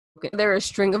broken. There are a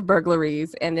string of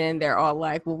burglaries, and then they're all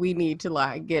like, well, we need to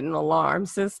like get an alarm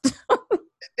system.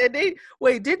 And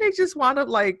didn't they just wind up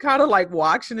like kind of like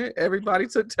watching it? Everybody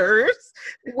took turns.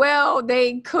 Well,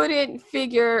 they couldn't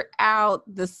figure out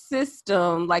the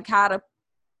system, like how to,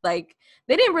 like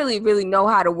they didn't really know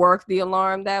how to work the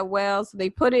alarm that well. So they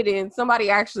put it in. Somebody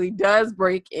actually does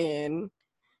break in,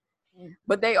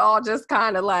 but they all just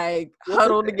kind of like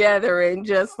huddle together and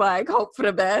just like hope for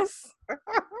the best.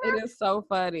 It is so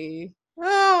funny.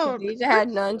 Oh, Khadijah had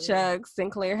nunchucks.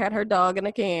 Sinclair had her dog in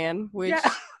a can, which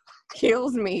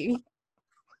kills me.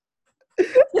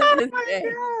 Oh my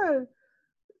God.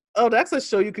 Oh, that's a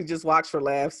show you could just watch for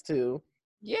laughs too.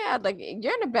 Yeah, like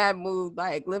you're in a bad mood.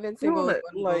 Like Living You Single know, is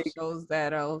one of those shows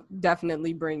that'll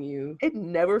definitely bring you. it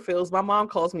never fails. My mom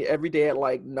calls me every day at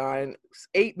like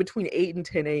 8 between 8 and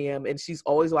 10 a.m. and she's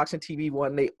always watching TV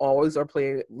One. They always are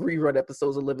playing rerun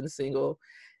episodes of Living Single,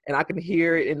 and I can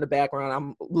hear it in the background.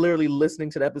 I'm literally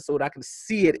listening to the episode. I can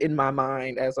see it in my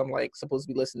mind as I'm like supposed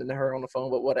to be listening to her on the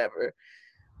phone, but whatever.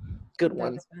 Good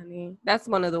one. That's funny. That's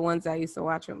one of the ones I used to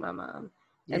watch with my mom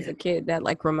as a kid. That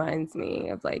like reminds me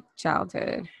of like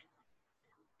childhood.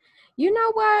 You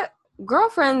know what?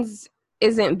 Girlfriends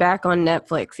isn't back on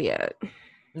Netflix yet.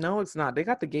 No, it's not. They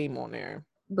got the game on there.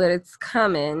 But it's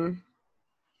coming.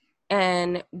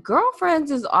 And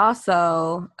Girlfriends is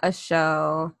also a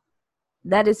show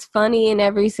that is funny in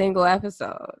every single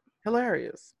episode.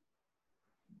 Hilarious.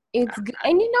 It's good.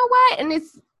 And you know what? And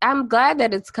I'm glad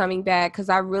that it's coming back because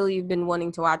I really have been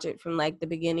wanting to watch it from like the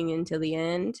beginning until the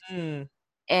end.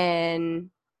 And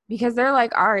because they're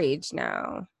like our age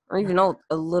now. Or even old,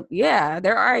 a little, yeah,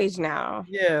 they're our age now.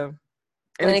 Yeah.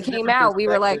 And when it came out, we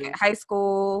were like high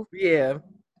school. Yeah.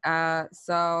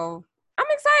 So I'm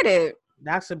excited.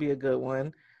 That should be a good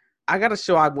one. I got a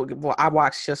show I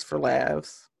watch just for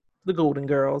laughs. The Golden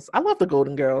Girls. I love the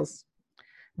Golden Girls.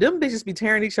 Them bitches be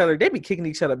tearing each other. They be kicking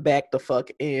each other back the fuck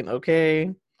in,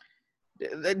 okay?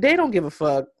 They don't give a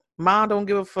fuck. Mom don't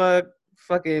give a fuck.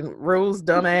 Fucking Rose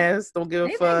dumbass don't give a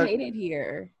fuck. They hate it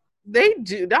here. They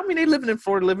do. I mean, they living in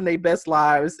Florida, living their best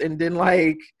lives, and then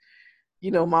like, you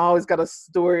know, Ma always got a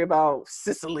story about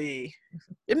Sicily.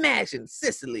 Imagine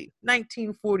Sicily,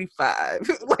 1945.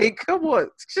 Like, come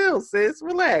on, chill, sis,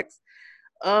 relax.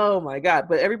 Oh my god!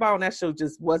 But everybody on that show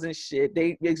just wasn't shit.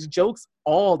 It's jokes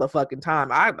all the fucking time.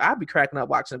 I'd be cracking up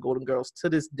watching the Golden Girls to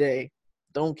this day.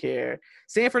 Don't care.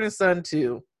 Sanford and Son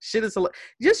too. Shit is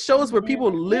just shows where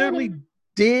people literally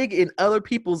dig in other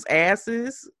people's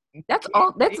asses. That's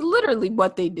all. That's literally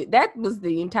what they did. That was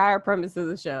the entire premise of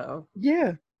the show.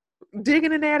 Yeah,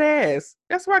 digging in that ass.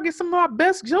 That's where I get some of my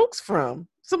best jokes from.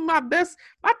 Some of my best.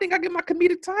 I think I get my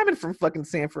comedic timing from fucking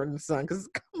Sanford and Son. Because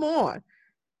come on.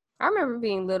 I remember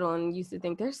being little and used to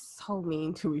think they're so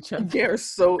mean to each other. They're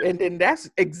so, and then that's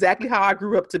exactly how I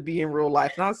grew up to be in real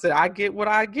life. And I said, I get what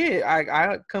I get.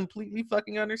 I completely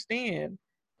fucking understand.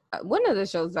 One of the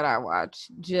shows that I watch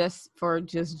just for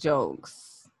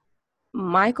jokes.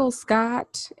 Michael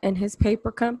Scott and his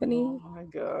paper company. Oh my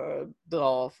god, The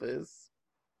Office.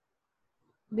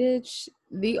 Bitch,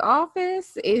 The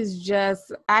Office is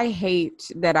just, I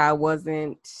hate that I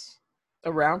wasn't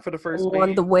around for the first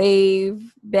on the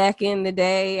wave back in the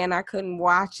day and I couldn't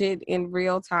watch it in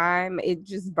real time. It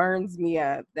just burns me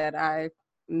up that I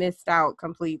missed out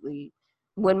completely.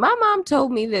 When my mom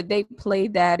told me that they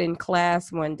played that in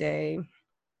class one day,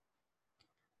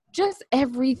 just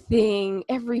everything,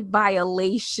 every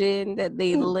violation that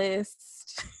they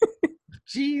list.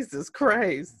 Jesus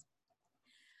Christ.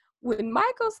 When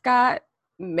Michael Scott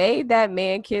made that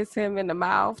man kiss him in the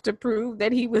mouth to prove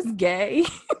that he was gay.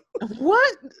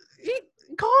 What?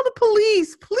 Call the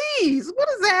police, please. What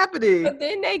is happening? But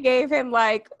then they gave him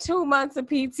like 2 months of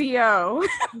PTO.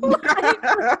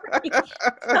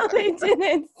 So they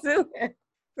didn't sue him.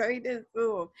 So he didn't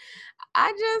sue him.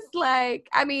 I just like,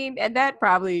 I mean, and that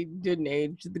probably didn't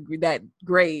age that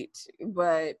great,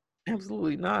 but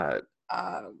absolutely not.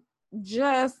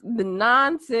 Just the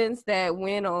nonsense that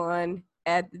went on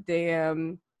at the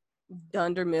damn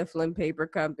Dunder Mifflin Paper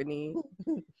Company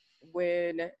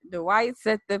when Dwight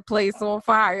set the place on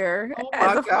fire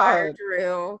as a fire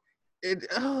drill.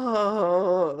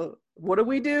 What do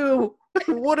we do?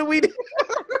 What do we do?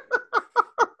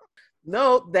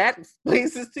 No, that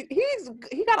place is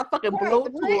he got a fucking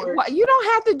blowtorch. You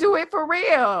don't have to do it for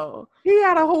real. He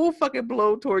had a whole fucking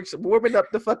blowtorch warming up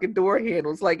the fucking door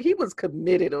handles. Like he was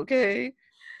committed, okay?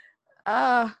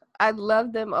 I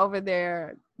love them over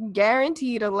there.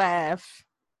 Guaranteed a laugh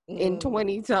in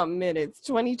 20-something minutes.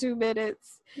 22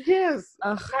 minutes. Yes.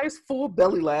 A nice full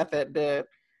belly laugh at that.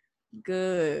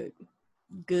 Good.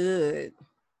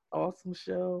 Awesome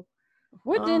show.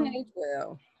 What didn't age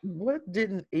well? What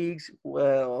didn't age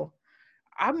well?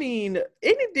 I mean,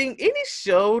 any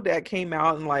show that came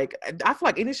out and like, I feel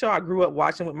like any show I grew up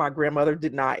watching with my grandmother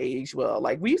did not age well.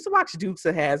 Like we used to watch Dukes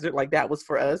of Hazzard, like that was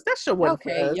for us. That show wasn't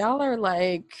for us. Y'all are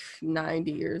like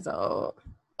 90 years old.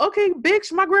 Okay,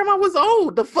 bitch, my grandma was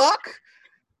old. The fuck?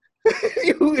 I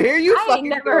ain't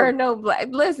never heard no black.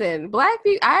 Listen, black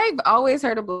people. I've always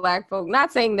heard of black folk.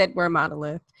 Not saying that we're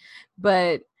monolith,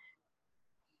 but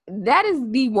that is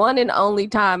the one and only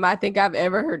time I think I've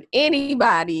ever heard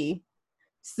anybody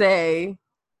say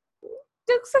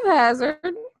Dukes of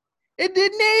Hazzard. It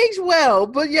didn't age well,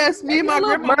 but yes, me and my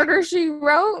grandma. Murder, She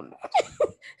Wrote.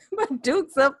 But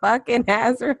Dukes of fucking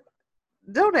Hazzard.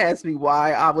 Don't ask me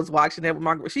why I was watching that with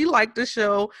my. She liked the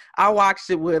show. I watched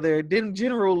it with her. Then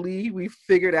General Lee, we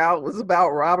figured out was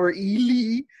about Robert E.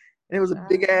 Lee, and it was a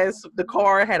big ass. The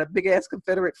car had a big ass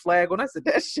Confederate flag on. I said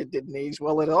that shit didn't age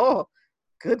well at all.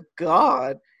 Good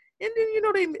God! And then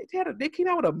they came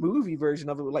out with a movie version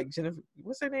of it with like Jennifer.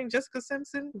 What's her name? Jessica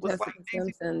Simpson. Jessica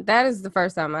Simpson. That is the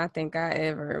first time I think I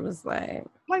ever was like.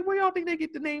 Like, where y'all think they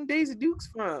get the name Daisy Dukes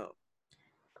from?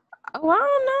 Oh, I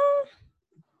don't know.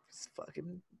 It's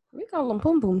fucking. We call them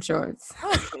poom poom shorts.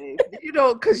 Okay.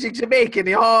 Because you're Jamaican,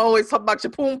 they always talk about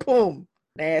your poom poom.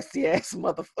 Nasty ass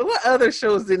motherfucker. What other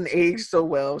shows didn't age so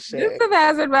well, Shay? Dukes of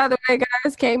Hazzard, by the way,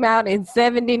 guys, came out in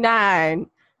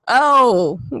 1979.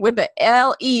 Oh, with the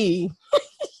L-E.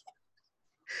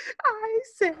 I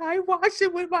said I watched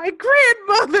it with my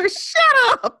grandmother.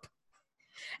 Shut up.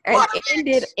 And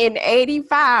ended in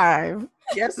 1985.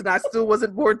 Yes, and I still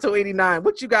wasn't born till 1989.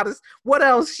 What you got us? What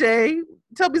else, Shay?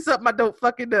 Tell me something I don't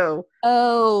fucking know.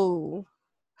 Oh.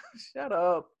 Shut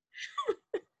up.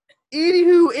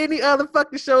 Anywho, any other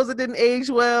fucking shows that didn't age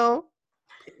well?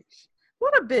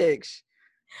 What a bitch.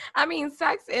 I mean,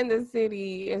 Sex in the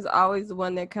City is always the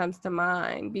one that comes to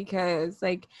mind because,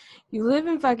 like, you live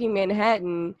in fucking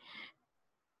Manhattan.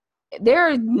 There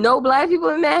are no black people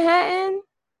in Manhattan.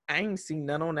 I ain't seen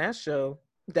none on that show.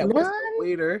 That was the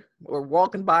waiter or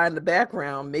walking by in the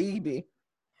background, maybe.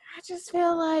 I just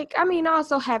feel like, I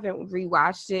also haven't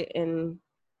rewatched it in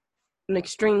an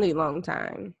extremely long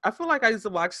time. I feel like I used to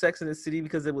watch Sex in the City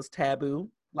because it was taboo.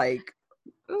 Like,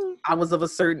 I was of a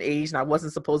certain age and I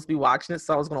wasn't supposed to be watching it,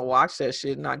 so I was going to watch that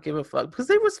shit and not give a fuck because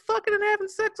they was fucking and having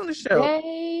sex on the show.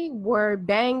 They were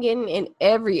banging in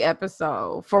every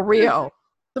episode, for real.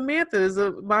 Samantha is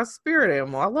my spirit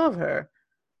animal. I love her.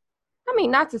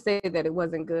 Not to say that it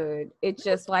wasn't good. It's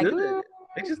just like...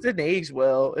 It just didn't age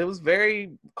well. It was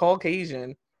very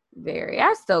Caucasian. Very.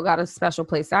 I still got a special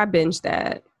place. I binged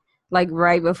that. Like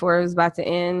right before it was about to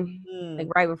end. Like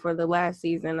right before the last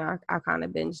season, I kind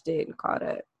of binged it and caught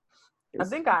up. I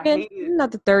think I hated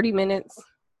another 30 minutes.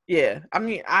 Yeah.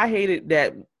 I hated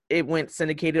that it went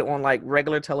syndicated on like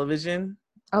regular television.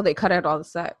 Oh, they cut out all the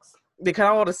sex. They cut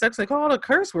out all the sex. They cut all the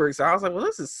curse words. So I was like, well,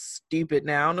 this is stupid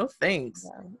now. No thanks.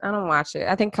 Yeah, I don't watch it.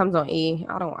 I think it comes on E.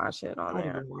 I don't watch it on there.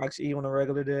 I don't watch E on a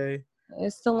regular day.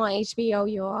 It's still on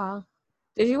HBO, y'all.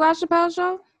 Did you watch Chappelle's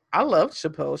Show? I loved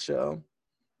Chappelle's Show.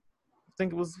 I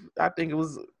think it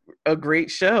was a great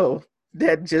show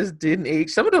that just didn't age.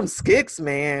 Some of them skits,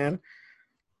 man.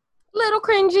 Little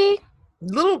cringy.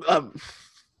 Little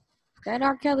That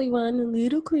R. Kelly one, a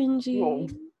little cringy. Oh.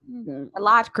 A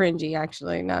lot cringy,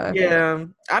 actually. No. Yeah,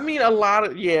 a lot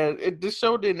of the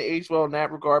show didn't age well in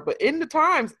that regard. But in the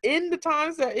times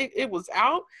that it was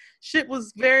out, shit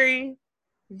was very,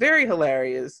 very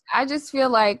hilarious. I just feel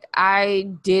like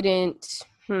I didn't.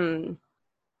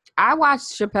 I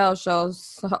watched Chappelle's Show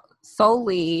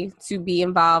solely to be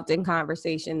involved in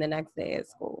conversation the next day at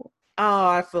school. Oh,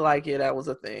 I feel like that was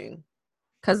a thing.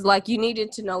 Because, like, you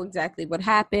needed to know exactly what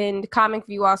happened. Comic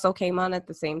View also came on at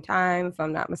the same time, if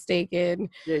I'm not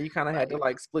mistaken. Yeah, you kind of had to,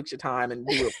 like, split your time and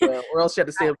do it well. Or else you had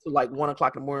to stay up till, like, 1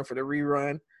 o'clock in the morning for the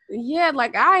rerun. Yeah,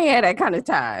 like, I had that kind of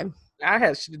time. I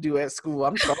had shit to do at school.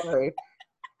 I'm sorry.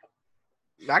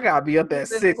 I got to be up at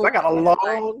 6. I got a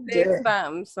long day.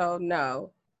 So,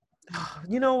 no.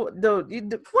 One of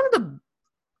the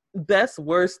best,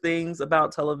 worst things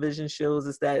about television shows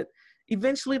is that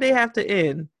eventually they have to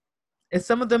end. And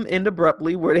some of them end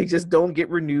abruptly where they just don't get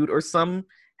renewed, or some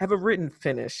have a written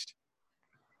finished.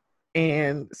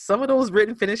 And some of those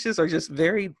written finishes are just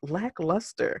very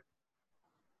lackluster.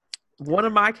 One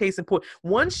of my case in point,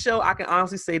 one show I can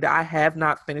honestly say that I have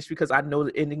not finished because I know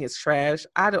the ending is trash.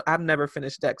 I've never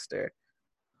finished Dexter.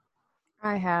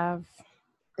 I have.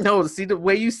 No, see, the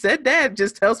way you said that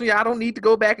just tells me I don't need to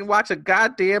go back and watch a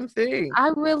goddamn thing.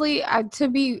 To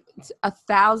be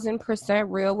 1,000%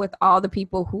 real with all the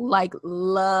people who like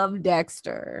love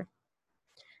Dexter,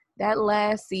 that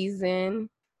last season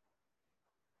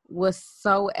was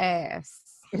so ass.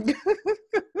 It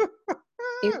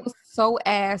was so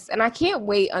ass. And I can't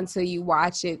wait until you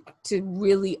watch it to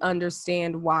really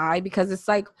understand why, because it's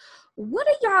like, what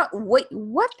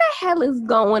the hell is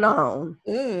going on?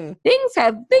 Things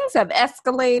have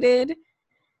escalated,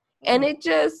 and it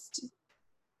just,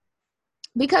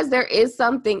 because there is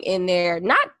something in there.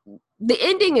 Not the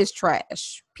ending is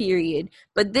trash, period.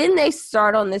 But then they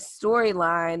start on this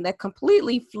storyline that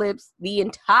completely flips the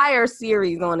entire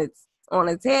series on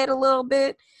its head a little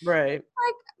bit. Right.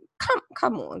 Like,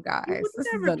 come on, guys. You would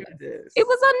never do this. It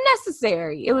was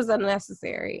unnecessary. It was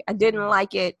unnecessary. I didn't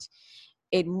like it.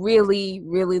 It really,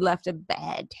 really left a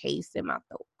bad taste in my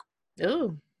throat.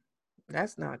 Oh,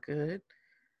 that's not good.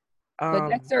 But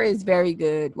Dexter is very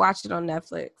good. Watch it on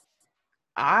Netflix.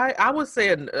 I would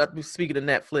say, speaking of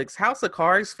Netflix, House of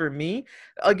Cards for me,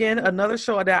 again, another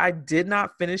show that I did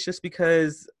not finish just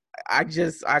because I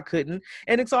couldn't.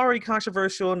 And it's already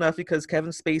controversial enough because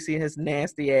Kevin Spacey and his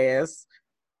nasty ass.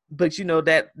 But you know,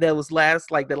 that was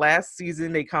the last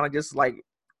season, they kind of just like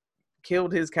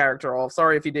killed his character off.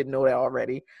 Sorry if you didn't know that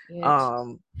already.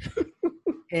 Yes.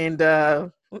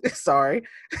 Sorry.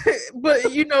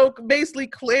 But you know, basically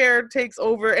Claire takes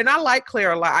over, and I like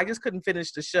Claire a lot. I just couldn't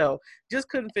finish the show.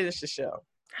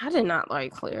 I did not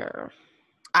like Claire.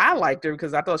 I liked her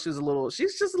because I thought she's just a little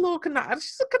she's a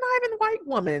conniving white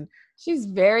woman. She's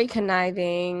very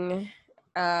conniving.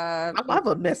 I love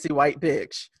a messy white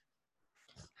bitch.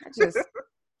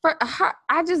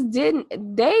 I just didn't.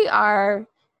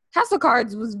 House of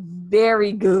Cards was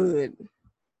very good.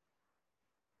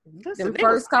 Listen, the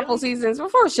first couple seasons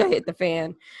before shit hit the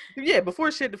fan. Yeah,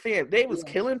 before shit hit the fan, they was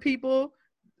killing people.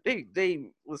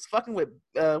 They was fucking with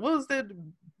what was the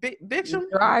Mitchum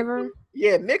driver?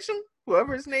 Yeah, Mitchum,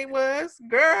 whoever his name was.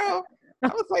 Girl, I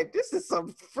was like, this is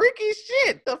some freaky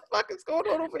shit. The fuck is going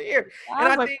on over here?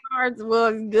 And I think Cards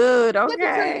was good.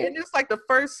 Okay, and it's like the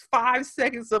first 5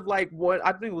 seconds of like what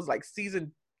I think it was like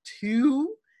season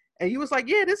 2, and he was like,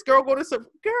 yeah, this girl go to some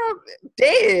girl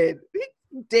dead.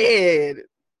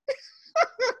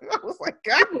 I was like,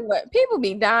 God. People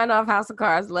be dying off House of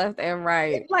Cards left and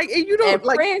right. Like, and you don't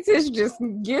like Francis just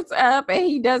gets up and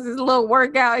he does his little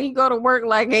workout. He go to work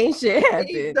like ain't shit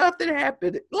happened. Nothing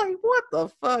happened. Like, what the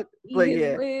fuck? But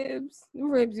yeah,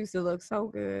 ribs used to look so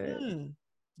good.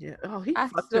 Yeah. Oh, I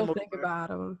still think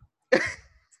about him.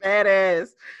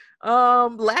 Badass.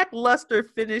 Lackluster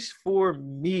finish for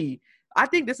me. I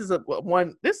think this is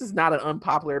this is not an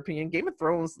unpopular opinion. Game of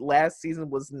Thrones last season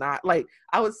was not, like,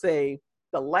 I would say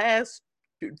the last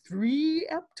 2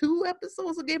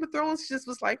 episodes of Game of Thrones just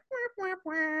was like, wah, wah,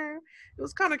 wah. It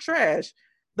was kind of trash.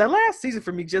 The last season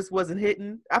for me just wasn't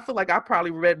hitting. I feel like I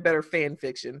probably read better fan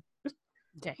fiction.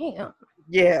 Damn.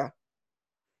 Yeah.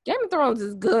 Game of Thrones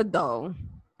is good though.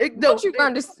 Once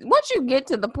you get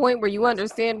to the point where you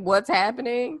understand what's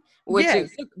happening, which it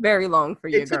took very long for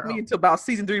you. It took me until about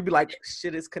season 3 to be like,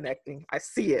 shit is connecting. I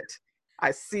see it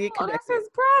connecting. That's his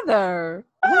brother.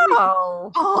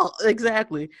 Oh,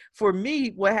 exactly. For me,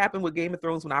 what happened with Game of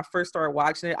Thrones when I first started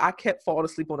watching it, I kept falling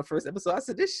asleep on the first episode. I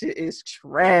said, this shit is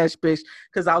trash, bitch.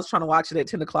 Because I was trying to watch it at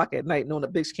 10 o'clock at night, knowing the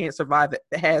bitch can't survive it.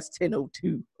 It has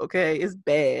 10:02. Okay, it's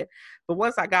bad. But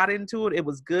once I got into it, it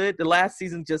was good. The last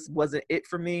season just wasn't it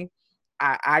for me.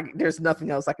 There's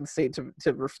nothing else I can say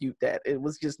to refute that. It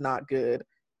was just not good.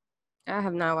 I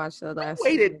have not watched the last. We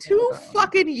waited 2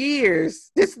 fucking years.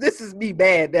 This is me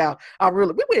bad now. We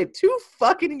waited 2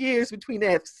 fucking years between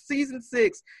that season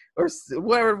 6 or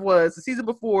whatever it was, the season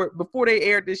before they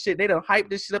aired this shit. They done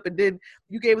hyped this shit up, and then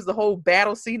you gave us the whole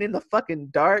battle scene in the fucking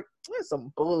dark. That's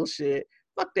some bullshit.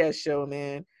 Fuck that show,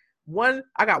 man.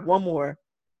 I got one more.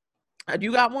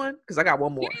 You got one? Because I got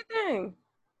one more. Anything.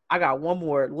 I got one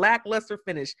more. Lackluster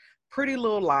finish. Pretty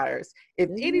Little Liars. If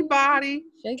anybody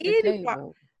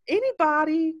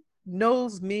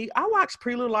knows me, I watched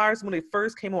Pretty Little Liars when it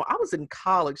first came on. I was in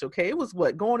college, okay? It was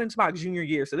going into my junior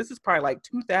year. So this is probably like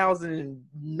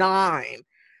 2009.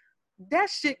 That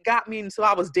shit got me until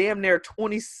I was damn near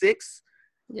 26.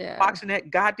 Yeah. Watching that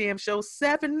goddamn show.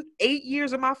 7-8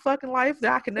 years of my fucking life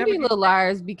that I can never. Pretty Little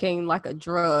Liars became like a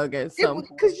drug at some point.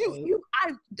 Because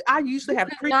I usually have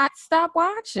not stop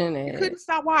watching it. You couldn't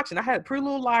stop watching. I had a Pretty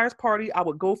Little Liars party. I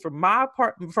would go from my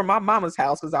mama's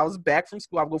house because I was back from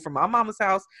school. I would go from my mama's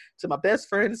house to my best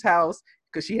friend's house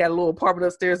because she had a little apartment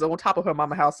upstairs on top of her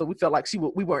mama's house. So we felt like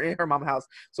we weren't in her mama's house.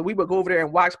 So we would go over there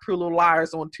and watch Pretty Little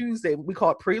Liars on Tuesday. We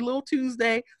call it Pretty Little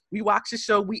Tuesday. We watch the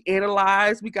show. We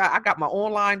analyze. I got my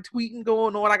online tweeting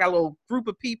going on. I got a little group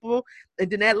of people.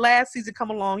 And then that last season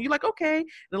come along. You're like, okay. And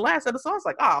the last episode, I was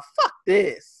like, fuck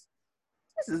this.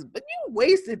 But you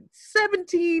wasted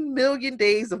 17 million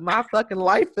days of my fucking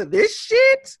life for this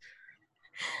shit.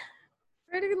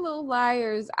 Pretty Little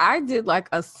Liars. I did like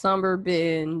a summer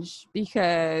binge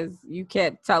because you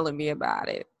kept telling me about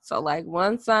it. So like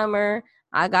one summer,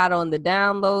 I got on the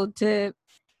download tip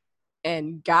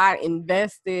and got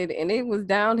invested, and it was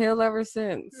downhill ever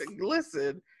since.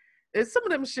 Listen, it's some of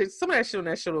that shit on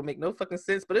that show don't make no fucking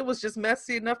sense, but it was just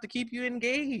messy enough to keep you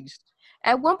engaged.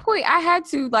 At one point, I had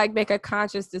to like make a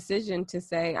conscious decision to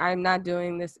say, I'm not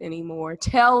doing this anymore.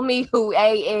 Tell me who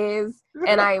A is,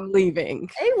 and I am leaving.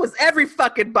 A was every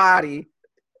fucking body.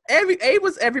 A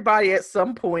was everybody at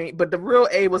some point, but the real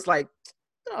A was like,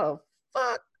 oh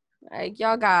fuck. Like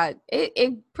y'all got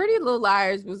it. Pretty Little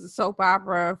Liars was a soap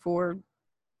opera for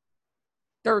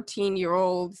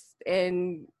 13-year-olds,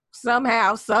 and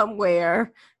somehow,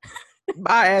 somewhere,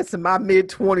 My ass in my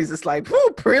mid-20s, it's like,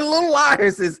 whoo, Pretty Little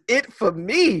Liars is it for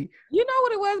me. you know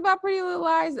what it was about Pretty Little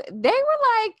Liars? They were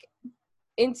like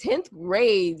in 10th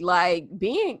grade, like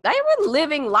they were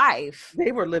living life.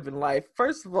 They were living life.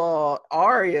 First of all,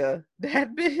 Aria,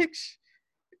 that bitch,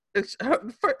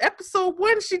 for episode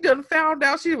 1, she done found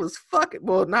out she was fucking,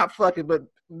 well, not fucking, but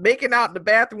making out in the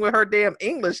bathroom with her damn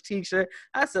English teacher.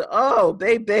 I said, oh,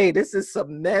 baby, this is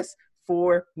some mess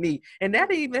for me. And that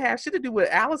didn't even have shit to do with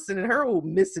Allison and her old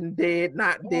missing dead,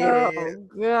 not dead. Oh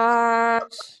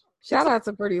gosh. Shout out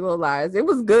to Pretty Little Liars. It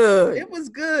was good. It was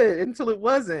good until it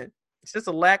wasn't. It's just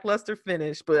a lackluster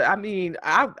finish. But I mean,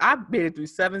 I made it through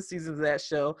 7 seasons of that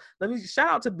show. Let me shout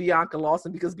out to Bianca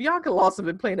Lawson, because Bianca Lawson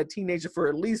been playing a teenager for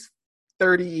at least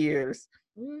 30 years.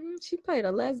 She played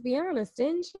a lesbianist,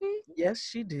 didn't she? Yes,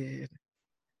 she did.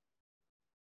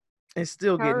 And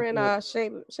still Her getting and Shay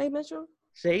Mitchell.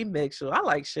 Shay Mitchell. I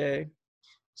like Shay.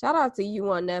 Shout out to You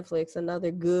on Netflix,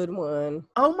 another good one.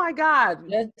 Oh my God.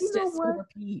 Just for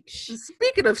Peach.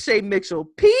 Speaking of Shay Mitchell,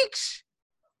 Peach.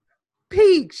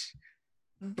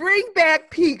 Bring back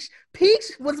Peach.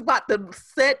 Peach was about to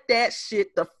set that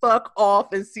shit the fuck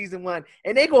off in season 1.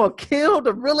 And they gonna kill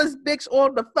the realest bitch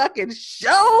on the fucking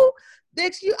show?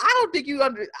 Bitch, I don't think you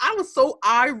I was so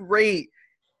irate.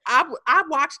 I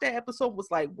watched that episode, was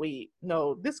like, wait,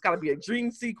 no, this gotta be a dream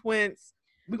sequence.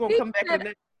 We're gonna come back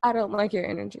in I don't like your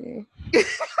energy.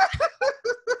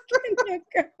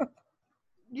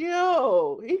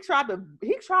 Yo, he tried to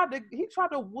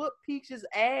whoop Peach's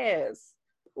ass.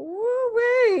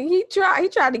 Woo-wee. He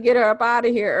tried to get her up out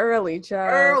of here early,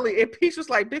 child. Early. And Peach was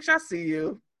like, bitch, I see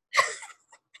you.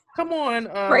 Come on.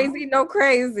 Crazy, no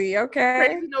crazy, okay?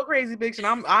 Crazy, no crazy, bitch.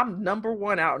 And I'm number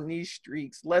 1 out in these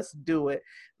streets. Let's do it.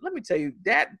 Let me tell you,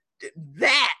 that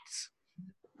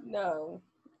no.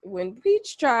 When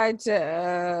Peach tried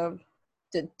to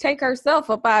take herself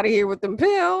up out of here with them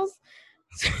pills,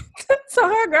 so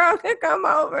her girl could come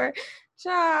over.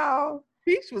 Ciao.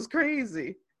 Peach was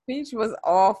crazy. Peach was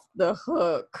off the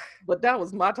hook. But that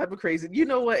was my type of crazy. You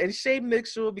know what? And Shay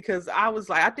Mitchell, because I was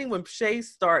like, I think when Shay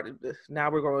started,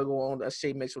 now we're going to go on a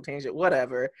Shay Mitchell tangent,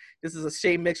 whatever. This is a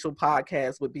Shay Mitchell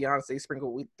podcast with Beyonce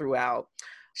sprinkled throughout.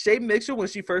 Shay Mitchell, when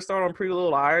she first started on Pretty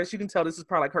Little Liars, you can tell this is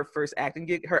probably like her first acting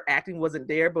gig. Her acting wasn't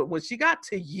there, but when she got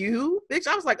to You, bitch,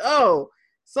 I was like, oh,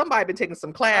 somebody been taking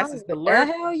some classes to learn.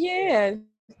 Hell yeah.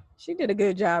 She did a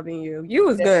good job in You. You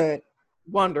was good.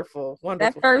 Wonderful.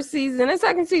 That first season, the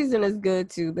second season is good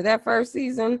too, but that first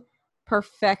season,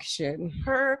 perfection.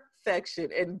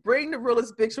 And bring the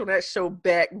realest bitch on that show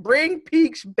back. Bring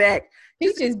Peach back.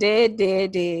 Peach is dead.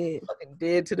 Fucking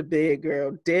dead to the bed,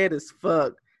 girl. Dead as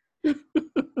fuck.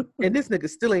 And this nigga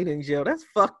still ain't in jail. That's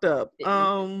fucked up.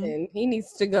 And he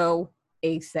needs to go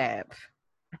ASAP.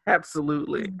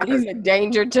 Absolutely. He's a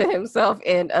danger to himself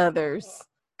and others.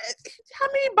 How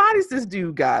many bodies this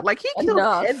dude got? Like, he killed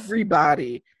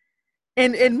everybody.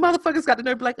 And motherfuckers got the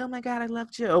nerve to be like, oh my God, I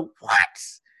love Joe. What?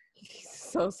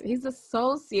 He's a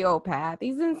sociopath.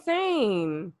 He's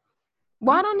insane.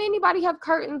 Why don't anybody have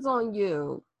curtains on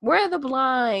You? Where are the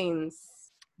blinds?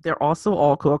 They're also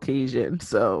all Caucasian,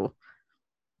 so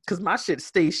because my shit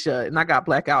stays shut and I got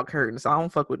blackout curtains, so I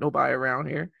don't fuck with nobody around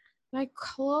here. Like,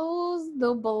 close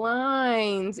the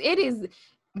blinds. It is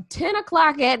 10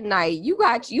 o'clock at night. You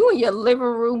got you in your living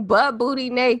room, butt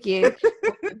booty naked,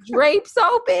 drapes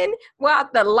open,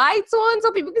 without the lights on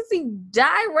so people can see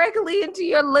directly into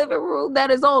your living room that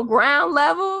is on ground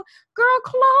level. Girl,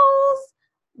 close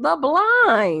the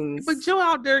blinds. But Joe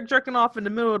out there jerking off in the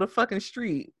middle of the fucking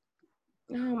street.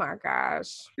 Oh my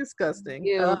gosh. Disgusting.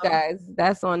 You guys,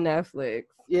 that's on Netflix.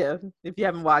 Yeah, if you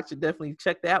haven't watched it, definitely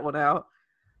check that one out.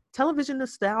 Television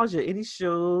nostalgia, any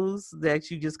shows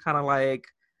that you just kind of like,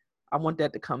 I want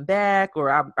that to come back, or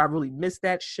I really miss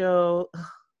that show.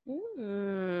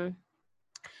 You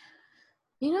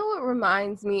know what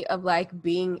reminds me of like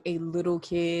being a little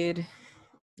kid?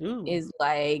 Is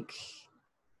like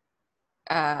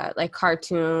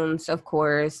cartoons, of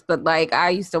course, but like I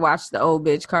used to watch the old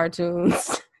bitch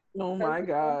cartoons. Oh my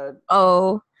God.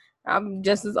 Oh, I'm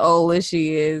just as old as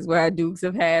she is. We're at Dukes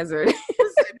of Hazzard.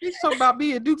 You talking about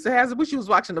me at Dukes of Hazzard? Wish you was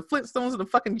watching the Flintstones and the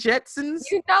fucking Jetsons.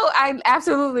 You know, I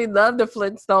absolutely love the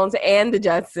Flintstones and the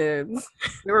Jetsons.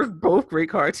 They were both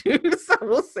great cartoons. I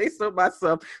will say so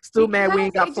myself. Still mad we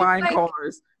ain't got flying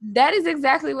cars. That is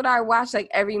exactly what I watch like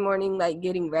every morning, like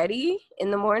getting ready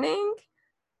in the morning.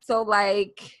 So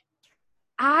like,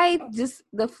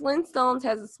 The Flintstones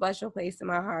has a special place in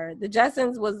my heart. The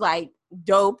Jetsons was like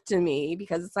dope to me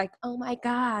because it's like, oh my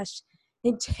gosh,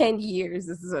 in 10 years,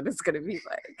 this is what it's going to be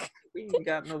like. We ain't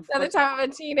got no By the time I'm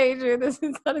a teenager, this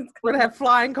is what it's We're going to gonna have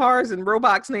flying cars and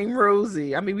robots named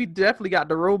Rosie. I mean, we definitely got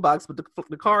the robots, but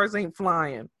the cars ain't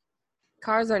flying.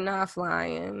 Cars are not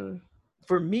flying.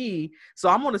 For me, so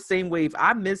I'm on the same wave.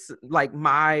 I miss like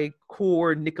my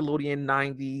core Nickelodeon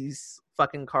 90s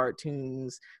fucking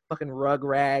cartoons, fucking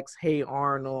Rugrats, Hey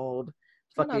Arnold,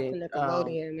 fucking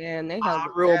Nickelodeon, man. They held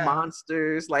Real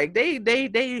Monsters. Like they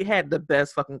had the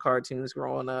best fucking cartoons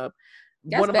growing up.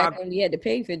 That's back when you had to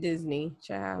pay for Disney,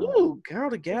 child. Ooh, girl,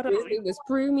 together. Disney was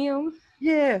premium.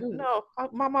 Yeah, no,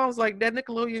 my mom was like, that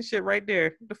Nickelodeon shit right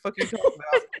there. What the fuck you talking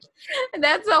about?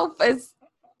 That's so.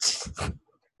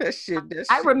 That shit.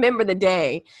 I remember the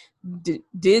day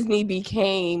Disney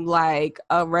became like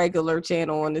a regular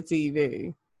channel on the TV.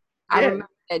 Yeah. I remember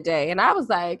that day, and I was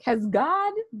like, "Has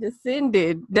God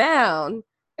descended down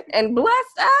and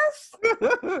blessed us?"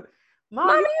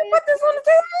 Mommy, put this on the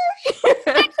TV.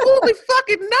 Absolutely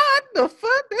fucking not. The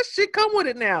fuck? That shit come with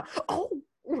it now. Oh,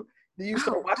 you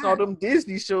start watching all them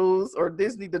Disney shows or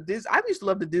Disney. I used to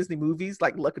love the Disney movies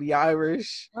like Luck of the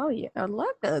Irish. Oh yeah,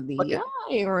 Luck of the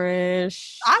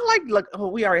Irish. I like. Oh,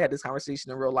 we already had this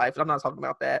conversation in real life. I'm not talking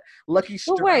about that. Lucky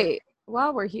Strike. Well, wait,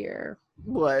 while we're here,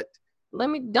 what?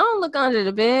 Don't look under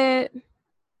the bed.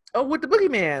 Oh, with the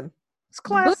Boogeyman. It's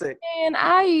classic. And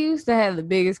I used to have the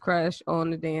biggest crush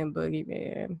on the damn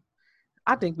Boogeyman.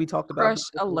 I think we talked about crush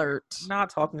alert. Not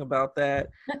talking about that.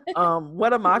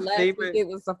 One of my favorite. It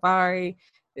was Safari.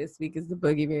 This week is the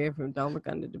Boogeyman from Don't Look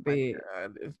Under the Bed.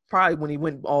 Probably when he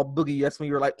went all boogie, that's when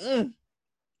you were like,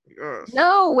 Yes.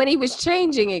 No, when he was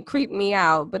changing, it creeped me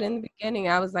out. But in the beginning,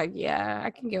 I was like, yeah,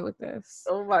 I can get with this.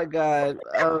 Oh my God.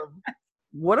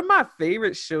 One of my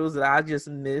favorite shows that I just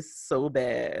miss so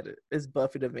bad is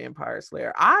Buffy the Vampire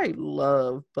Slayer. I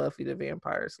love Buffy the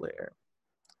Vampire Slayer.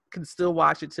 Can still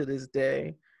watch it to this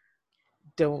day.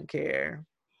 Don't care.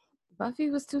 Buffy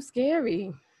was too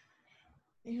scary.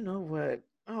 You know what?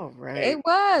 All right. It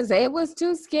was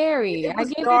too scary. It was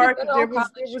dark. There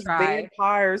was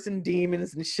vampires and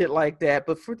demons and shit like that.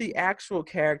 But for the actual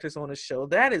characters on the show,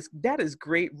 that is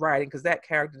great writing because that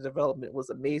character development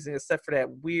was amazing, except for that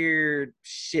weird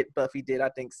shit Buffy did, I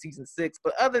think, season 6.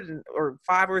 But other than, or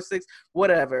 5 or 6,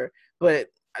 whatever. But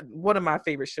one of my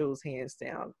favorite shows, hands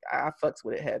down. I fucks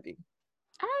with it heavy.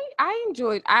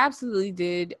 I absolutely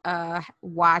did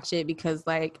watch it because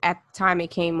like at the time it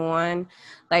came on,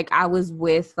 like I was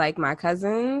with like my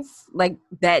cousins like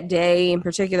that day in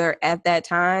particular at that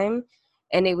time,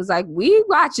 and it was like we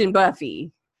watching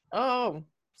Buffy. Oh.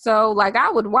 So like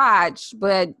I would watch,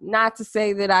 but not to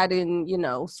say that I didn't,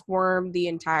 squirm the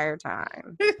entire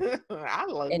time. I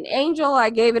love it. Angel, I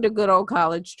gave it a good old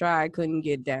college try. I couldn't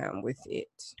get down with it.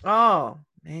 Oh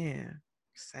man.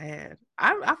 Sad.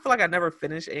 I feel like I never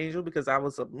finished Angel because I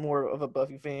was more of a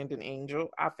Buffy fan than Angel.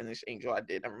 I finished Angel. I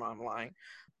did. Never mind, I'm lying.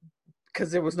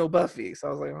 Because there was no Buffy. So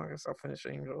I was like, I guess I'll finish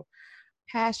Angel.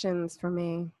 Passions for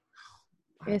me.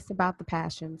 It's about the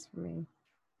passions for me.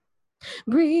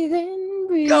 Breathe in,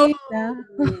 breathe out.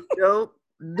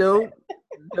 Nope.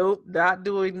 Not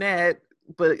doing that.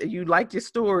 But you like your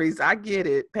stories. I get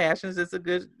it. Passions is a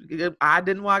good. I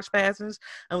didn't watch Passions.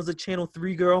 I was a Channel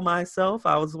 3 girl myself.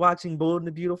 I was watching Bold and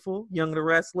the Beautiful, Young and the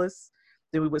Restless.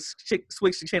 Then we would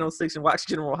switch to Channel 6 and watch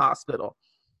General Hospital.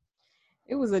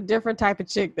 It was a different type of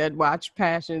chick that watched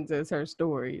Passions as her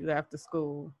stories after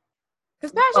school.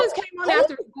 Because Passions came on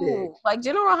after school. Like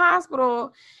General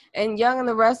Hospital and Young and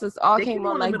the Restless all came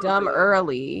on like dumb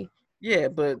early. Yeah,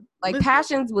 but like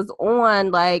Passions was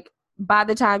on like by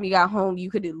the time you got home, you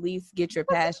could at least get your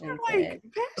Passions.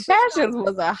 Passions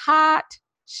was a hot,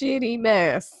 shitty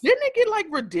mess. Didn't it get like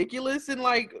ridiculous and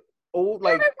like old?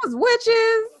 Like it was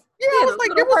witches. Yeah, I was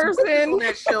like, there was witches on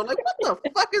that show. Like, what the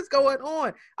fuck is going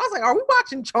on? I was like, are we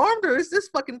watching Charmed or is this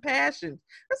fucking Passions?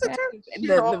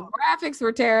 The graphics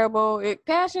were terrible.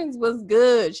 Passions was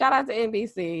good. Shout out to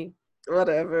NBC.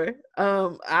 Whatever.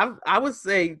 I would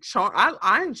say Charm.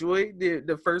 I enjoyed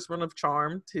the first run of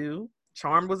Charmed too.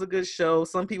 Charmed was a good show.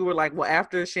 Some people were like, well,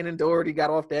 after Shannon Doherty got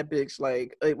off that bitch,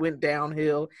 like it went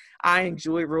downhill. I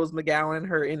enjoyed Rose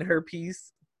McGowan in her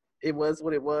piece. It was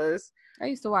what it was. I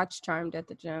used to watch Charmed at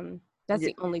the gym. That's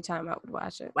the only time I would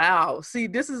watch it. Wow. See,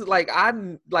 this is like,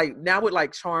 I'm like, now with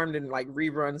like Charmed and like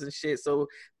reruns and shit. So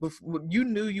you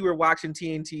knew you were watching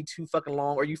TNT too fucking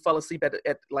long, or you fell asleep at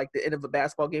like the end of a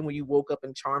basketball game when you woke up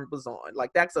and Charmed was on.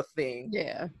 Like, that's a thing.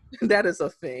 Yeah. That is a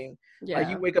thing. Yeah. Like,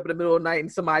 you wake up in the middle of the night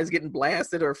and somebody's getting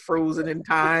blasted or frozen in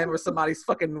time, or somebody's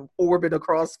fucking orbiting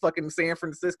across fucking San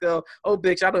Francisco. Oh,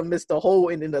 bitch, I done missed the whole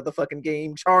ending of the fucking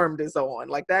game. Charmed is on.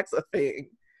 Like, that's a thing.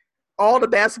 All the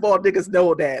basketball niggas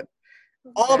know that.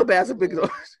 All the basketball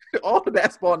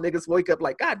niggas wake up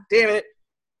like, God damn it.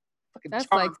 Fucking That's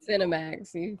Charmed. like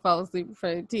Cinemax. You fall asleep in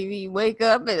front of the TV, wake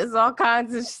up, and there's all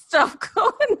kinds of stuff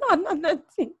going on the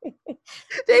TV.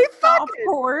 They Of fucking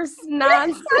course,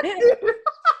 nonsense.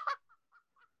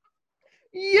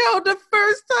 Yo, the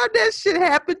first time that shit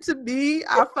happened to me,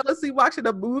 I fell asleep watching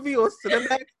a movie on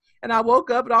Cinemax, and I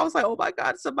woke up and I was like, oh my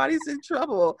God, somebody's in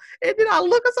trouble. And then I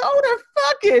look and say, oh, they're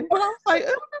fucking. But I was like,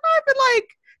 oh, I've been like,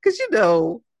 because you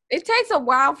know. It takes a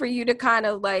while for you to kind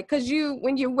of like, because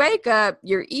when you wake up,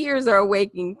 your ears are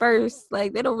waking first.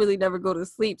 Like, they don't really never go to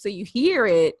sleep. So you hear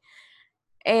it.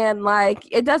 And like,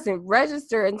 it doesn't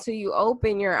register until you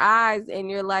open your eyes and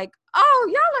you're like,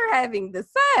 oh, y'all are having the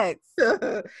sex.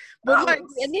 But like,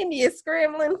 and then you're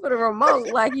scrambling for the remote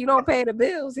like you don't pay the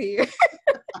bills here.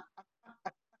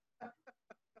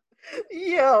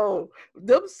 yo,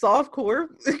 them softcore.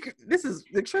 This is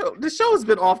the show. The show has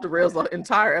been off the rails the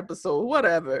entire episode.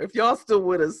 Whatever. If y'all still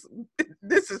with us,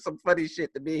 this is some funny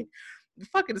shit to me.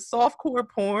 Fucking softcore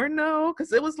porn, no,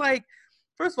 because it was like,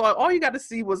 first of all you got to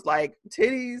see was like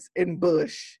titties and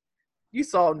bush. You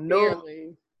saw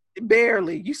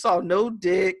barely. You saw no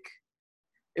dick.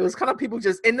 It was kind of people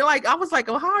just, and like, I was like,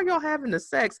 oh, how are y'all having the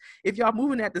sex if y'all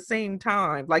moving at the same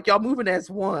time? Like, y'all moving as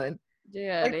one.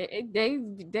 Yeah, like,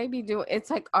 they be doing, it's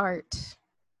like art.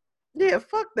 Yeah,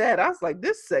 fuck that. I was like,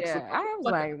 this sex. Yeah, I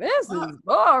was like, this is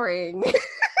boring.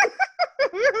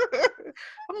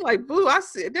 I'm like, boo, I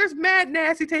see there's mad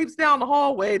nasty tapes down the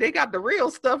hallway. They got the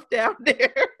real stuff down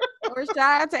there. Or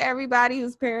shout out to everybody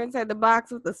whose parents had the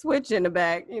box with the switch in the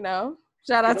back, you know.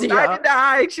 Shout out to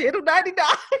y'all. Channel 99.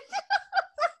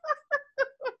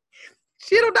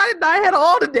 Channel 99 had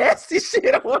all the nasty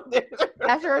shit on there.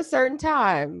 After a certain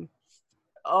time.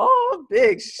 Oh,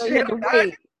 big So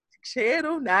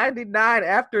Channel 99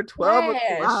 after 12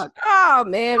 o'clock. Oh,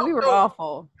 man, we were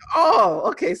awful. Oh,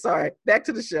 okay, sorry. Back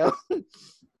to the show.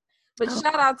 But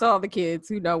shout out to all the kids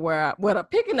who know what I'm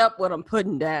picking up, what I'm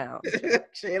putting down.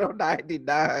 Channel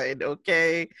 99,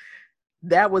 okay?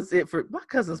 That was it for my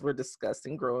cousins were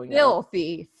disgusting growing up.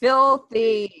 Filthy.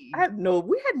 We had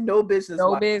no business.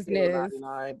 No business.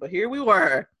 99, but here we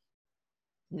were.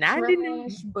 99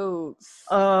 Trash boots.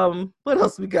 What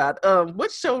else we got?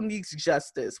 What show needs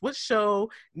justice? What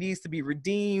show needs to be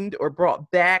redeemed or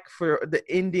brought back for the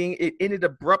ending? It ended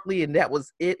abruptly and that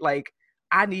was it. Like,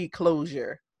 I need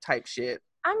closure type shit.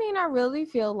 I mean, I really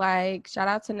feel like shout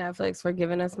out to Netflix for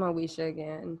giving us Moesha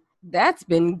again. That's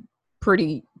been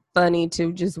pretty funny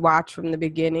to just watch from the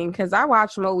beginning because I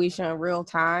watched Moesha in real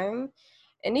time.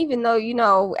 And even though, you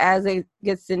know, as it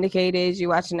gets syndicated, you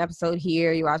watch an episode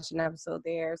here, you watch an episode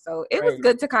there. So it was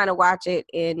good to kind of watch it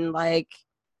in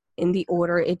the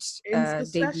order it's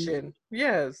debuted.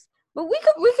 Yes. But we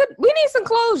need some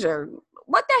closure.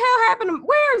 What the hell happened?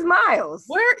 Where's Miles?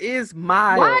 Where is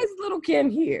Miles? Why is little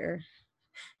Kim here?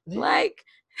 Like,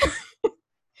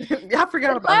 I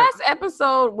forgot about last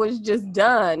episode was just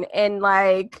done, and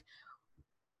like,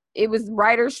 it was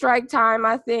writer strike time.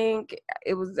 I think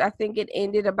it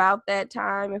ended about that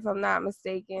time, if I'm not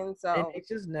mistaken. So and it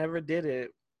just never did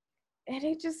it, and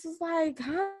it just was like,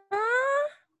 huh?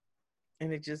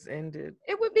 And it just ended.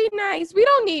 It would be nice. We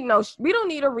don't need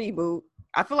a reboot.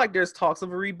 I feel like there's talks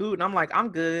of a reboot, and I'm like, I'm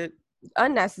good.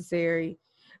 Unnecessary.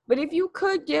 But if you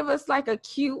could give us like a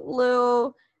cute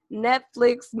little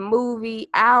Netflix movie,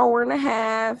 hour and a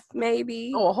half,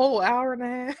 maybe. Oh, a whole hour and a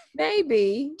half?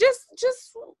 Maybe.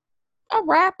 Just a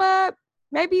wrap up.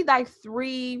 Maybe like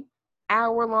 3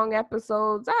 hour-long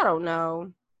episodes. I don't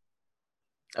know.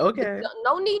 Okay.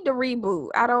 No need to reboot.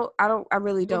 I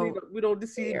really don't. We don't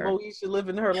see Moesha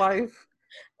living her life.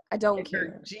 I don't care.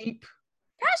 Her Jeep.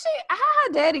 How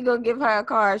her daddy gonna give her a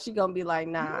car? She gonna be like,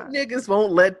 nah. You niggas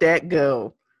won't let that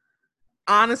go.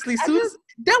 Honestly,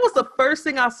 that was the first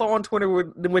thing I saw on Twitter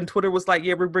when Twitter was like,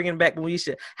 yeah, we're bringing back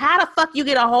Moesha. How the fuck you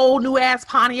get a whole new ass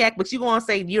Pontiac, but you gonna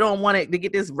say you don't want it to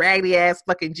get this raggedy ass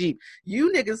fucking Jeep?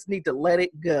 You niggas need to let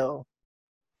it go.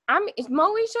 I mean,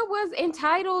 Moesha was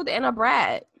entitled and a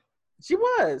brat. She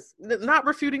was. Not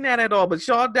refuting that at all, but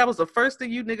y'all, that was the first thing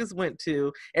you niggas went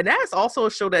to. And that's also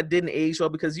a show that didn't age well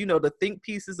because, you know, the think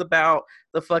pieces about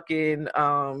the fucking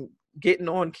getting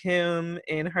on Kim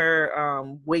and her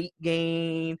weight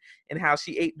gain and how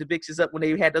she ate the bitches up when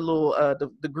they had the little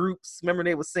the groups. Remember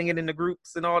they were singing in the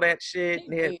groups and all that shit.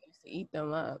 They used to eat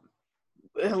them up.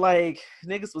 Like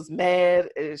niggas was mad.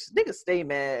 Niggas stay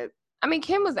mad. I mean,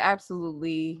 Kim was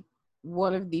absolutely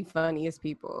one of the funniest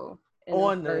people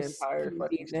on the entire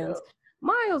fucking seasons. show.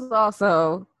 Miles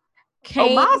also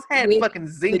came. Miles had fucking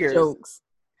zingers jokes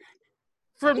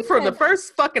from the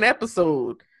first fucking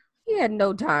episode. He had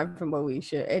no time for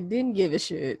Moesha and didn't give a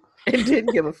shit. And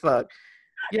didn't give a fuck.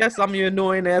 Yes, I'm your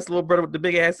annoying ass little brother with the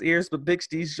big ass ears, but bitch,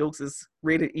 these jokes is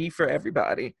rated E for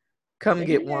everybody. Come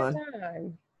get one.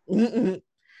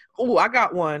 Oh, I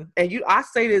got one. And I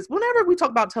say this whenever we talk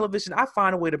about television, I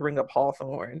find a way to bring up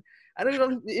Hawthorne. I don't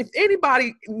know if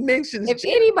anybody mentions. If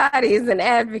anybody is an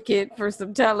advocate for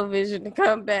some television to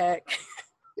come back,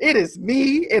 it is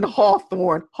me and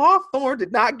Hawthorne. Hawthorne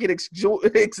did not get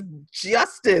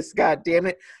justice. God damn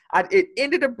it! It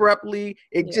ended abruptly.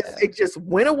 It just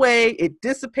went away. It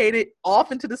dissipated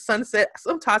off into the sunset.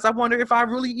 Sometimes I wonder if I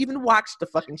really even watched the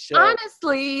fucking show.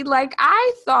 Honestly, like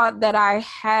I thought that I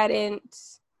hadn't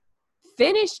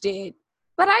finished it,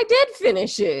 but I did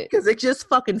finish it because it just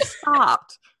fucking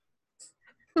stopped.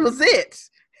 It was it.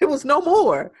 It was no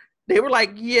more. They were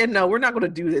like, yeah, no, we're not going to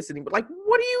do this anymore. Like,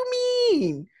 what do you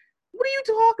mean? What are you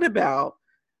talking about?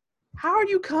 How are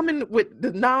you coming with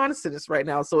the nonsense right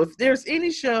now? So if there's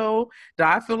any show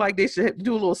that I feel like they should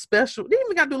do a little special, they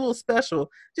even got to do a little special.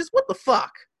 Just what the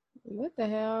fuck? What the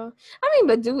hell? I mean,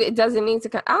 but it doesn't need to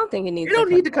come. I don't think it needs to come back. It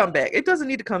don't need to come back. It doesn't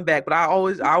need to come back, but I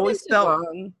always felt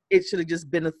it should have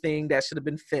just been a thing that should have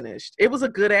been finished. It was a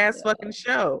good ass fucking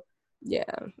show. Yeah,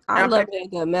 I love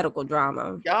the medical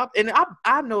drama. Yup, and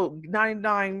I know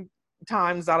 99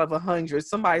 times out of 100,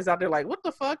 somebody's out there like, what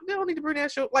the fuck? They don't need to bring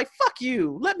that show. Like, fuck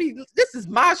you. This is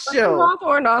my show.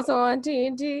 Hawthorne also on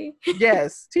TNT.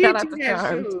 Yes, TNT has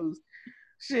shows.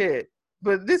 Shit.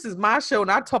 But this is my show, and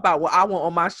I talk about what I want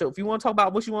on my show. If you want to talk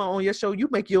about what you want on your show, you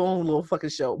make your own little fucking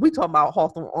show. We talk about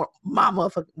Hawthorne on my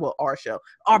motherfucking, our show.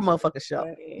 Our motherfucking show.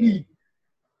 Right.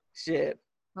 Shit.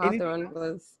 Hawthorne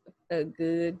was a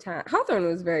good time. Hawthorne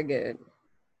was very good.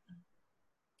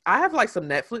 I have like some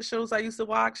Netflix shows I used to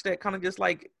watch that kind of just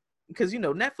like, because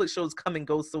Netflix shows come and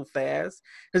go so fast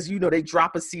because they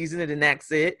drop a season and then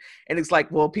that's it, and it's like,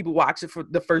 well, people watch it for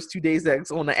the first 2 days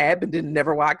that's on the app and then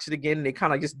never watch it again, and they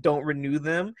kind of just don't renew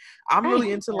them. I'm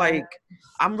really into like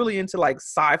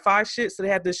sci-fi shit. So they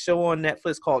had this show on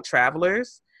Netflix called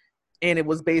Travelers, and it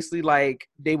was basically like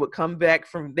they would come back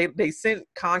from they sent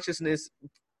consciousness.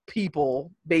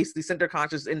 People basically sent their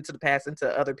consciousness into the past, into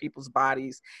other people's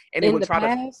bodies, and they would try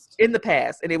to in the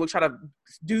past, and they would try to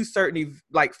do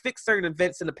fix certain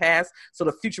events in the past so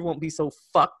the future won't be so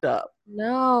fucked up.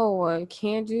 No, I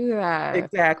can't do that.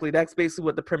 Exactly. That's basically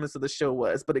what the premise of the show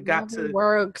was, but it never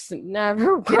works. It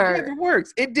never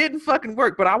works. It didn't fucking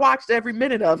work, but I watched every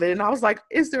minute of it, and I was like,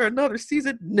 is there another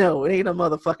season? No, it ain't a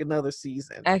motherfucking another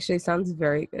season. Actually, sounds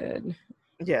very good.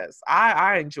 Yes,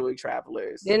 I enjoy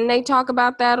Travelers. Didn't they talk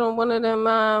about that on one of them?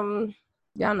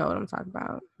 Y'all know what I'm talking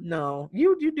about. No,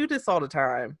 you do this all the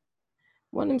time.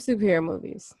 One of them superhero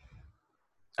movies.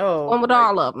 Oh, one with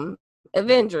all of them.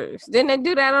 Avengers. Didn't they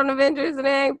do that on Avengers and it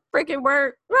ain't freaking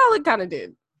work? Well, it kind of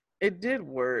did. It did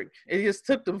work. It just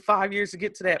took them 5 years to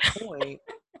get to that point,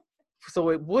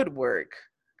 so it would work.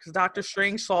 Because Doctor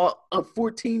Strange saw a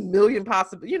 14 million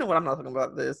possible. You know what? I'm not talking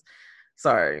about this.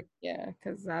 Sorry. Yeah,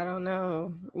 because I don't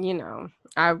know.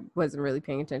 I wasn't really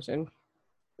paying attention.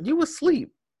 You was asleep.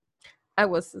 I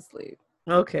was asleep.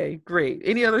 Okay, great.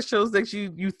 Any other shows that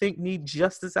you think need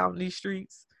justice out in these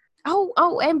streets?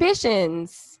 Oh,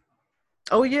 Ambitions.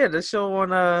 Oh yeah, the show on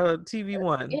TV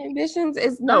One. Ambitions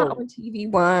is not on TV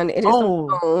One. It is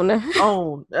on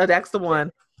OWN. That's the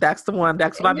one. That's the one.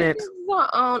 That's what I meant.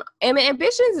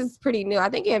 Ambitions is pretty new. I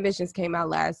think Ambitions came out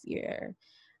last year.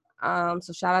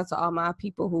 So shout out to all my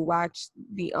people who watch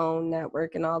the OWN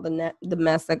network and all the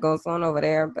mess that goes on over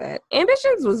there. But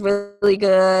Ambitions was really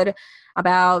good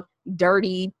about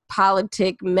dirty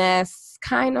politic mess,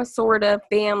 kind of sort of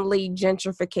family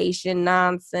gentrification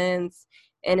nonsense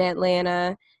in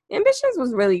Atlanta. Ambitions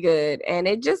was really good, and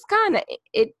it just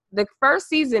the first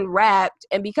season wrapped,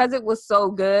 and because it was so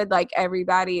good, like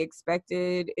everybody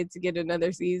expected it to get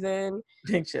another season.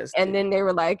 And then they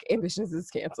were like, Ambitions is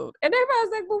canceled, and everybody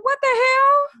was like, well, what the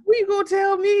hell? What you gonna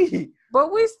tell me?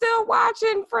 But we still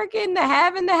watching freaking the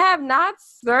have and the have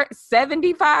nots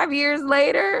 75 years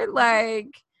later.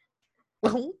 Like,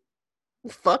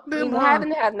 fuck them. The have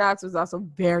and the have nots was also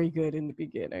very good in the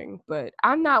beginning, but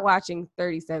I'm not watching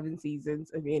 37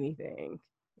 seasons of anything.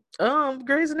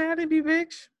 Grey's Anatomy,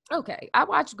 bitch. Okay, I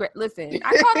watched Listen,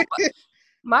 I caught up.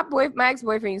 My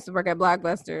ex-boyfriend used to work at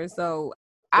Blockbuster, so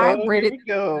I rented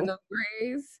the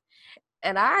Grays,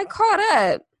 and I caught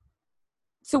up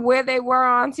to where they were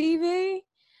on TV,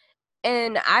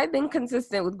 and I've been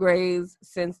consistent with Grays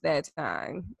since that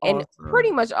time. Awesome. And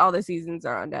pretty much all the seasons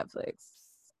are on Netflix.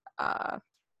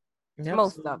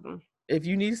 Most of them. If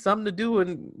you need something to do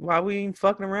and while we ain't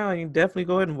fucking around, you can definitely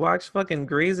go ahead and watch fucking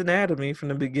Grey's Anatomy from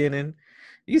the beginning.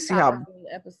 You see how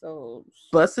episodes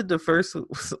busted the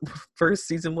first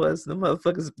season was. The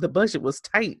motherfuckers, the budget was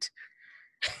tight.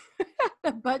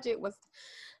 The budget was.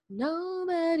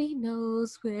 Nobody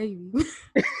knows where you.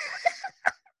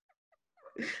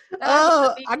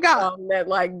 I got that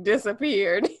like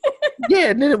disappeared.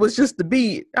 Yeah, and then it was just the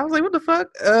beat. I was like, what the fuck?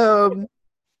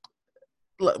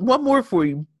 One more for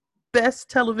you. Best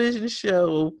television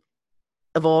show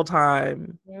of all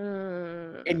time,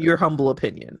 in your humble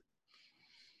opinion.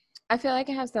 I feel like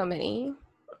I have so many.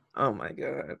 Oh my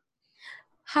god.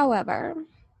 However,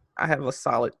 I have a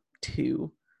solid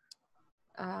 2.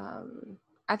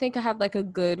 I think I have like a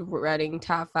good running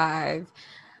top 5.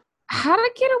 How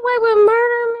to Get Away with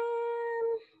Murder,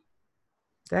 man.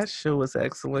 That show was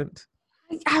excellent.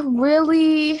 I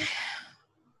really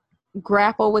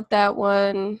grapple with that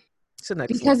one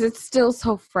because it's still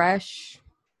so fresh.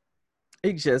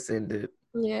 It just ended.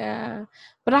 Yeah.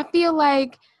 But I feel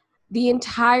like the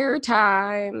entire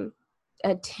time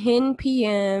at 10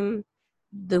 p.m.,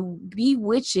 the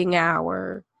bewitching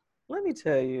hour. Let me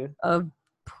tell you. Of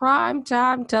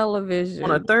primetime television.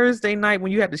 On a Thursday night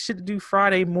when you had the shit to do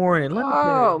Friday morning. Let me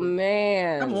tell you.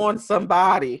 Man. Come on,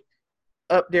 somebody.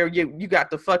 Up there, you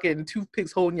got the fucking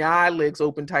toothpicks holding your eyelids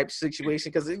open type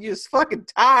situation because you're just fucking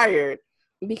tired.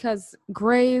 Because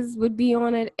Grey's would be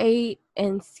on at 8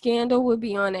 and Scandal would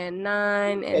be on at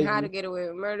 9 and How to Get Away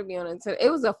with Murder be on at 10. It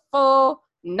was a full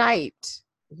night.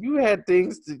 You had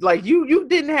things to, like you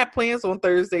didn't have plans on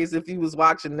Thursdays if you was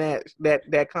watching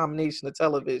that combination of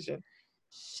television.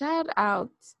 Shout out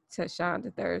to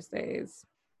Shonda Thursdays.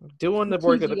 Doing the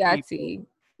work of the people.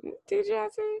 TGIT?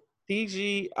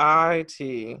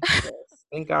 TGIT. Yes.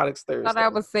 Thank God it's Thursday. I thought I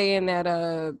was saying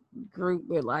that group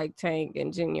with like Tank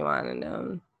and Genuine and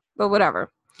them. But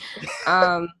whatever.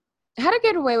 How to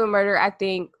Get Away with Murder, I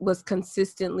think, was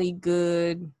consistently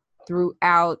good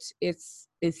throughout its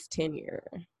tenure.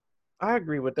 I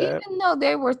agree with that. Even though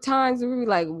there were times where we were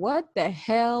like, what the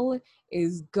hell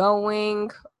is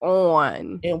going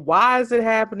on? And why is it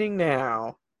happening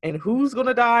now? And who's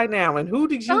gonna die now? And who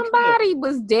did you Somebody kill?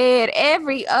 was dead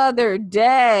every other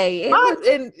day.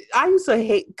 And I used to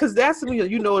hate, because that's when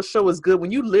you know a show is good,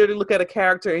 when you literally look at a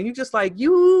character and you just like,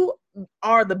 you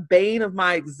are the bane of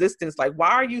my existence. Like, why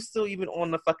are you still even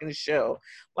on the fucking show?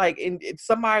 Like, and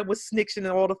somebody was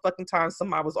snitching all the fucking time.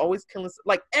 Somebody was always killing.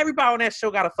 Like, everybody on that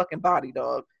show got a fucking body,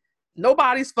 dog.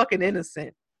 Nobody's fucking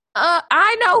innocent.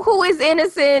 I know who is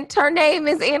innocent. Her name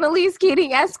is Annalise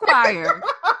Keating Esquire.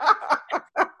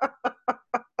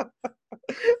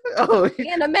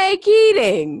 Anna Mae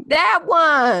Keating, that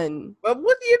one. But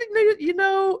what you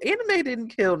know, Anna Mae didn't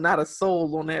kill not a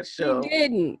soul on that show. She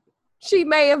didn't. She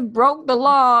may have broke the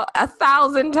law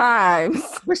 1,000 times,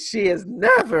 but she has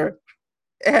never,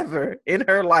 ever in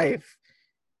her life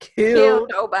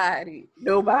killed nobody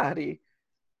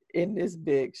in this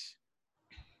bitch.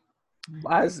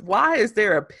 Why is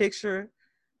there a picture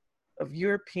of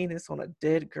your penis on a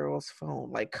dead girl's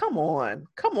phone? Like, come on,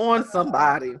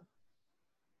 somebody.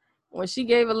 When she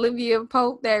gave Olivia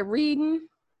Pope that reading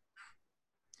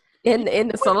in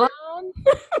the salon.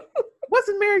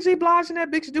 Wasn't Mary J. Blige in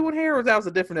that bitch doing hair, or that was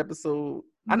a different episode?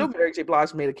 I know Mary J.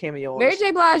 Blige made a cameo on Mary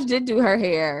J. Blige did do her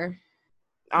hair.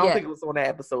 I don't think it was on that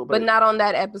episode. But not on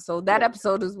that episode. That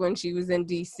episode is when she was in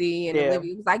DC and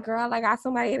Olivia was like, girl, I got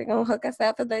somebody that's gonna hook us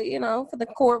up for the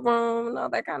courtroom and all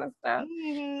that kind of stuff.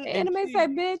 Mm-hmm. And Anna Mae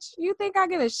said, bitch, you think I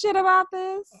give a shit about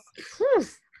this?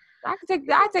 I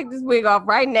take this wig off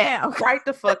right now. Right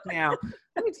the fuck now.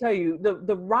 Let me tell you,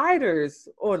 the writers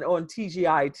on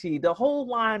TGIT, the whole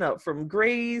lineup from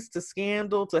Grey's to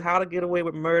Scandal to How to Get Away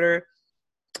with Murder,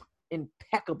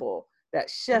 impeccable. That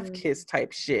chef kiss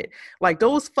type shit. Like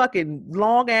those fucking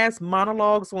long ass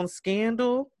monologues on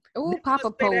Scandal. Oh,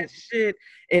 Papa Pope. That shit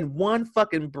in one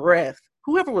fucking breath.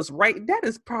 Whoever was writing, that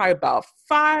is probably about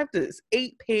 5 to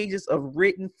 8 pages of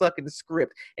written fucking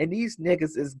script. And these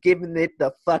niggas is giving it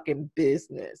the fucking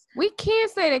business. We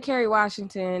can't say that Kerry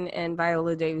Washington and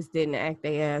Viola Davis didn't act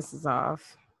their asses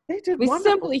off. They did. We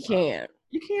simply can't.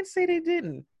 You can't say they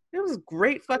didn't. It was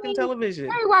great fucking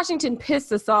television. Kerry Washington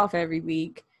pissed us off every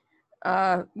week.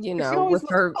 With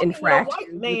her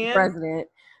infraction with the president.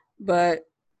 But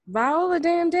Viola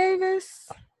damn Davis.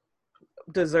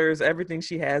 deserves everything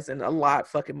she has and a lot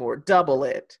fucking more. Double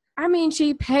it. I mean,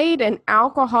 she paid an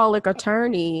alcoholic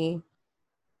attorney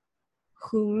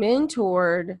who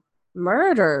mentored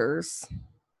murderers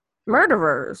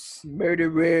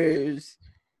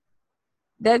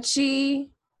that she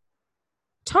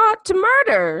taught to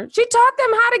murder. She taught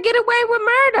them how to get away with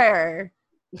murder.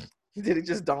 Did it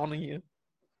just dawn on you?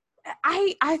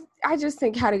 I just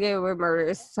think How to Get Away with Murder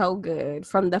is so good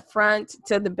from the front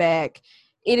to the back.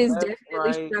 It is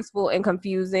definitely stressful and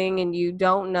confusing, and you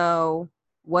don't know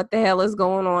what the hell is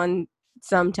going on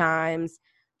sometimes.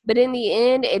 But in the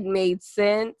end, it made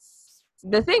sense.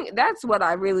 That's what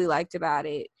I really liked about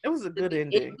it. It was a good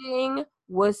ending. The ending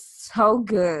was so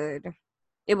good.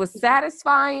 It was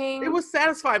satisfying. It was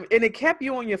satisfying, and it kept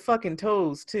you on your fucking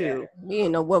toes too. Yeah. You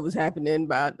didn't know what was happening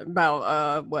about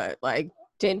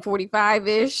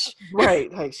 10:45-ish.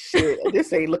 Right, like shit.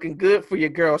 This ain't looking good for your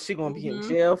girl. She gonna be in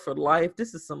jail for life.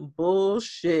 This is some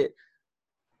bullshit.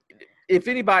 If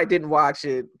anybody didn't watch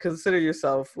it, consider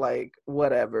yourself like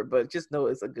whatever, but just know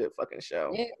it's a good fucking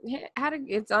show.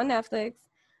 It's on Netflix.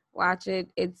 Watch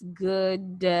it. It's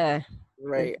good.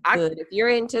 Right. It's good. If you're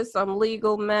into some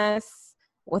legal mess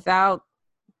without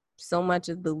so much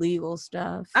of the legal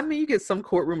stuff. I mean, you get some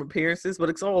courtroom appearances, but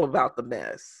it's all about the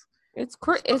mess. It's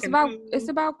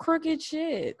about crooked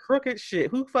shit. Crooked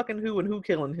shit. Who fucking who and who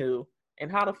killing who?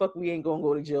 And how the fuck we ain't gonna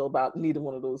go to jail about neither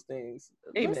one of those things?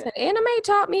 Amen. Listen, anime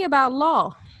taught me about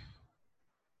law.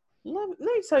 Let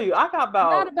me tell you, I got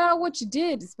about... It's not about what you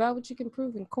did. It's about what you can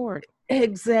prove in court.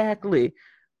 Exactly.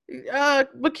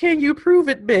 But can you prove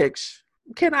it, bitch?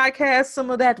 Can I cast some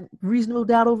of that reasonable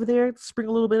doubt over there? Spring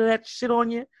a little bit of that shit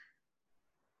on you?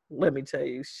 Let me tell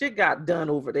you, shit got done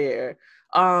over there.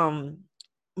 My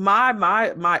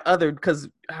other, because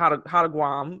How to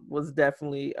Guam was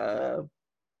definitely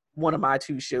one of my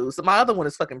two shows. So my other one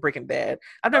is fucking Breaking Bad.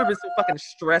 I've never been so fucking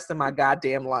stressed in my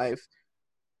goddamn life.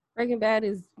 Breaking Bad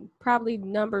is probably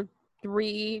number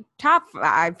 3, top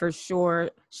 5 for sure,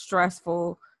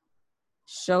 stressful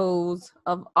shows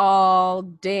of all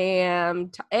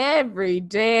every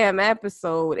damn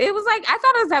episode. It was like I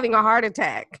thought I was having a heart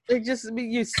attack. It just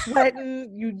you're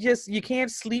sweating, you can't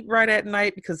sleep right at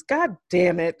night because god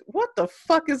damn it, what the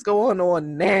fuck is going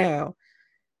on now?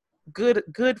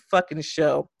 Good fucking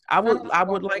show. I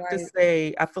would like to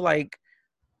say I feel like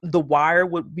The Wire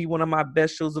would be one of my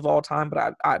best shows of all time,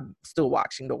 but I'm still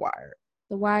watching The Wire.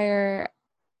 The Wire,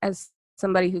 as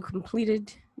somebody who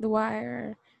completed The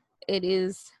Wire, it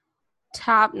is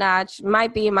top notch.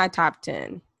 Might be in my top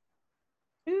 10.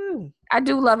 Ooh. I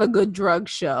do love a good drug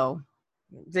show.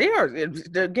 They are,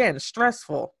 again,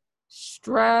 stressful.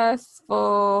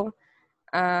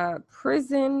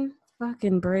 Prison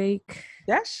fucking Break.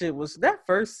 That shit was that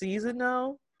first season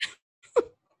though.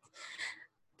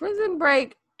 Prison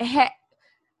Break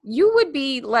you would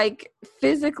be like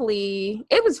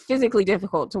it was physically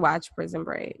difficult to watch Prison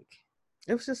Break.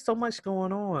 It was just so much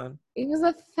going on. It was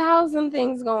 1,000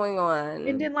 things going on.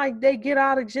 And then like they get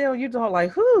out of jail, you're all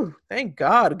like, whew, thank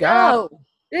God. No.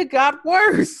 It got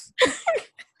worse.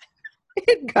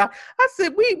 I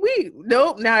said,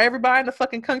 nope, now everybody in the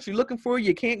fucking country looking for you.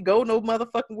 You can't go no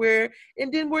motherfucking where.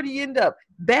 And then where do you end up?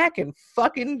 Back in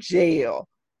fucking jail.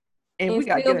 And we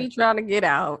got to trying to get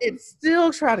out. It's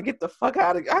still trying to get the fuck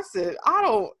out of. I said,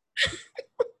 I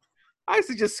used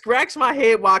to just scratch my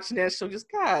head watching that show. Just,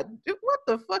 God, what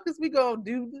the fuck is we gonna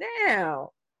do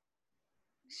now?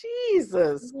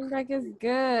 Jesus. Like it's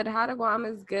good. How to Guam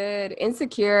is good.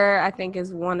 Insecure, I think,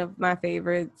 is one of my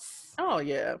favorites. Oh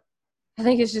yeah. I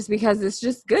think it's just because it's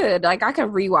just good. Like I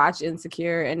can rewatch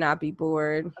Insecure and not be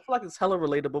bored. I feel like it's hella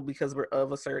relatable because we're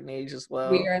of a certain age as well.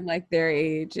 We are like their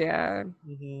age, yeah.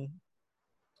 Mm-hmm.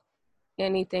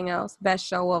 Anything else? Best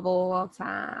show of all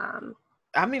time.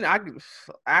 I mean, I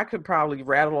could probably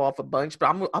rattle off a bunch, but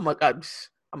I'm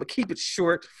gonna keep it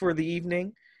short for the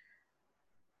evening.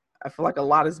 I feel like a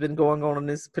lot has been going on in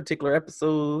this particular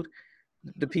episode.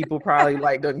 The people probably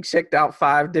like done checked out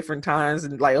 5 different times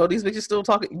and like, oh, these bitches still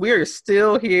talking. We're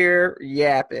still here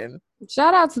yapping.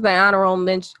 Shout out to the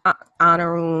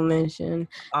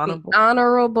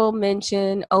honorable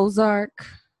mention Ozark.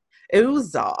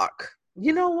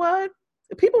 You know what?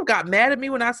 People got mad at me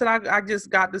when I said I just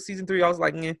got to season 3. I was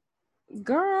like, yeah.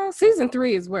 Girl, season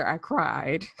 3 is where I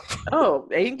cried. Oh,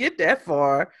 they didn't get that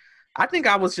far. I think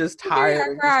I was just tired.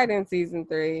 I cried in season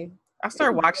 3. I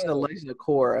started watching The Legend of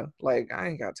Korra. Like, I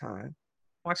ain't got time.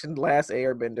 Watching The Last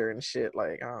Airbender and shit.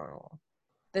 Like, I don't know.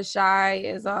 The Shy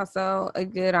is also a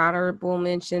good honorable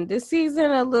mention. This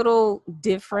season a little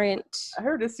different. I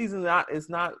heard this season is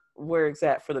not where it's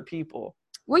at for the people.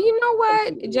 Well, you know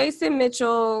what? Jason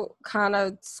Mitchell kind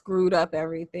of screwed up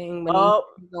everything when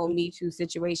he go Me Too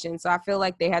situation. So I feel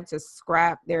like they had to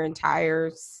scrap their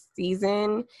entire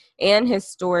season and his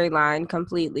storyline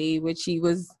completely, which he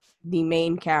was the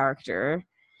main character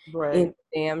in the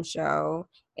damn show.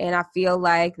 And I feel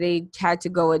like they had to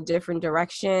go a different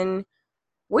direction,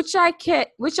 which I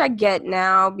get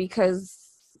now, because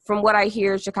from what I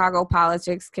hear, Chicago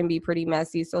politics can be pretty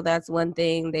messy. So that's one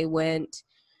thing. They went,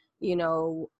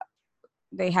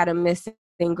 they had a missing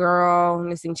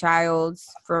child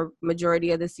for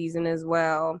majority of the season as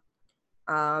well.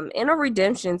 And a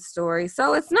redemption story.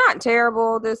 So it's not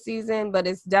terrible this season, but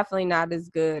it's definitely not as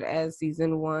good as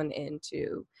season 1 and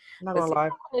 2. Not gonna lie.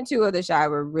 1 and 2 of The Chi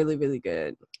were really, really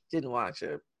good. Didn't watch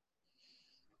it.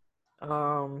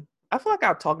 I feel like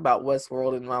I've talked about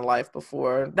Westworld in my life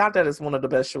before. Not that it's one of the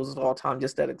best shows of all time,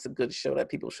 just that it's a good show that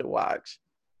people should watch.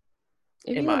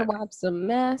 If you want to watch some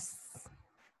mess,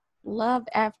 Love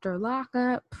After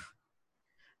Lockup.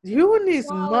 You and these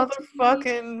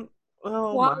motherfucking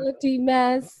quality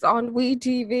mess on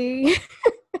WeTV.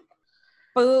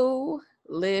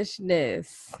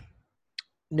 Foolishness.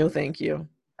 No, thank you.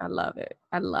 I love it.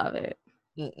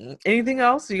 Mm-mm. Anything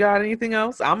else? You got anything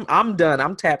else? I'm done.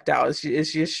 I'm tapped out.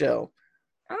 It's your show.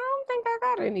 I don't think I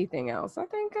got anything else. I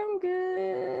think I'm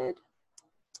good.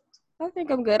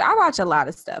 I watch a lot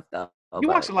of stuff though. You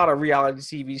watch a lot of reality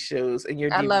TV shows, and your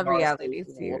DVR. I love reality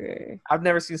TV. I've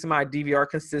never seen somebody DVR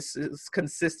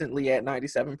consistently at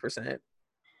 97%.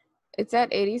 It's at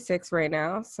 86 right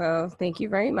now, so thank you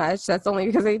very much. That's only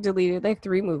because they deleted like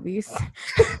 3 movies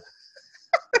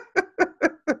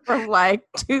from like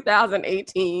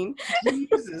 2018.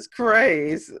 Jesus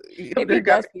Christ! Maybe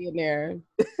Dusty in there.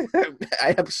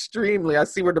 Extremely. I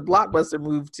see where the Blockbuster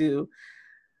moved to.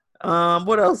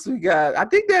 What else we got? I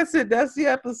think that's it. That's the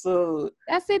episode.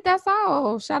 That's it. That's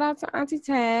all. Shout out to Auntie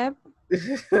Tab.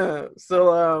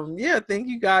 So thank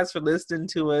you guys for listening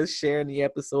to us, sharing the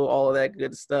episode, all of that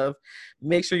good stuff.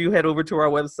 Make sure you head over to our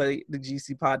website,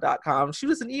 thegcpod.com.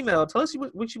 Shoot us an email. Tell us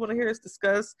what you want to hear us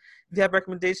discuss. If you have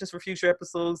recommendations for future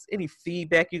episodes, any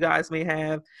feedback you guys may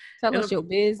have, tell us your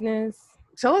business.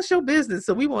 Tell us your business.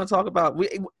 So we want to talk about.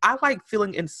 I like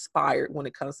feeling inspired when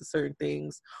it comes to certain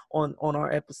things on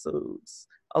our episodes.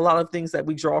 A lot of things that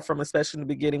we draw from, especially in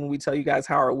the beginning when we tell you guys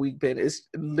how our week been, is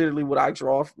literally what I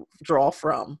draw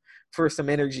from for some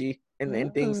energy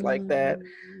and things like that.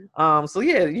 So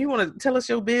yeah, you want to tell us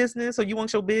your business, or you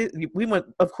want your business?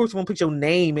 Of course, we won't put your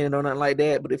name in it or nothing like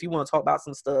that. But if you want to talk about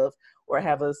some stuff or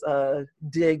have us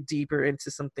dig deeper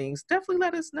into some things, definitely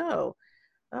let us know.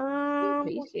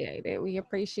 We appreciate it. We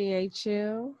appreciate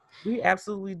you. We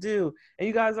absolutely do. And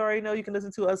you guys already know you can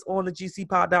listen to us on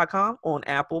thegcpod.com, on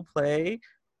Apple Podcast,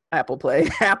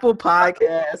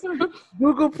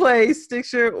 Google Play,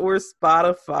 Stitcher, or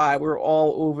Spotify. We're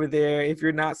all over there. If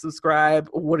you're not subscribed,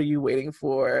 what are you waiting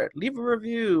for? Leave a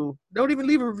review. Don't even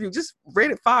leave a review. Just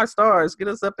rate it 5 stars. Get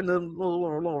us up in the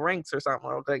little ranks or something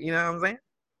like that. You know what I'm saying?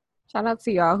 Shout out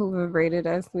to y'all who have rated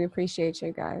us. We appreciate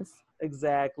you guys.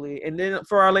 Exactly. And then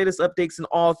for our latest updates and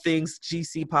all things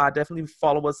GC Pod, definitely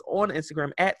follow us on Instagram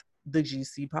at the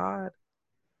GC Pod.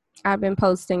 I've been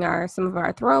posting some of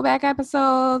our throwback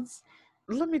episodes.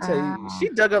 Let me tell you, she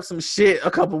dug up some shit a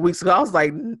couple weeks ago. I was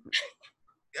like,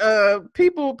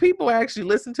 people actually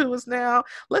listen to us now.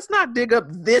 Let's not dig up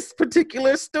this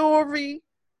particular story.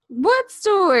 What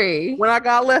story? When I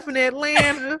got left in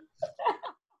Atlanta.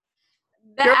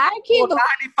 I keep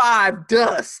 95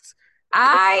 dust.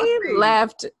 I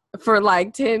left for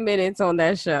like 10 minutes on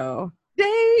that show.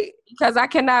 Because I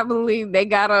cannot believe they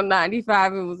got on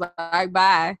 95 and was like,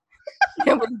 bye.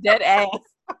 It was dead ass.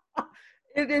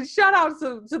 And shout out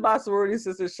to my sorority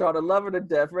sister, Shauna. Love her to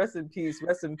death. Rest in peace.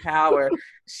 Rest in power.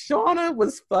 Shauna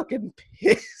was fucking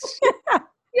pissed.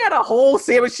 She had a whole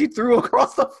sandwich she threw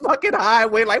across the fucking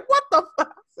highway. Like, what the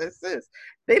fuck is this?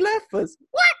 They left us.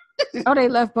 What? Oh, they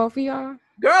left both of y'all?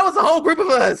 Girl, it was a whole group of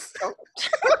us.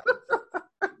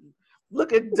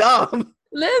 Looking dumb.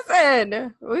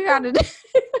 Listen, we got to.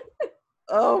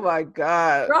 Oh my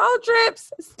God. Road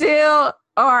trips still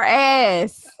are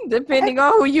ass, depending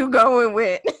on who you going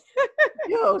with.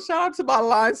 Yo, shout out to my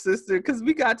line sister, because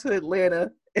we got to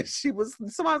Atlanta and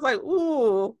somebody's like,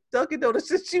 ooh, Dunkin'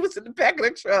 Donuts. She was in the back of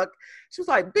the truck. She was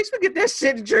like, bitch, we get that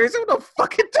shit in Jersey. What the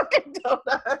fucking Dunkin'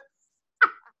 Donuts?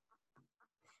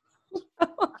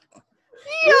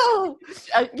 Yo,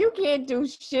 you can't do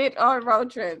shit on road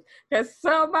trips because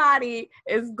somebody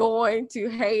is going to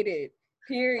hate it.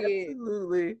 Period.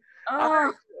 Absolutely.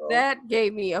 That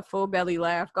gave me a full belly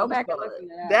laugh. Go back and listen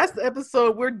to that. That's the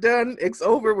episode. We're done. It's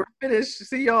over. We're finished.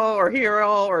 See y'all or hear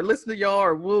y'all or listen to y'all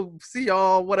or we'll see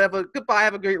y'all, whatever. Goodbye.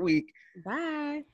 Have a great week. Bye.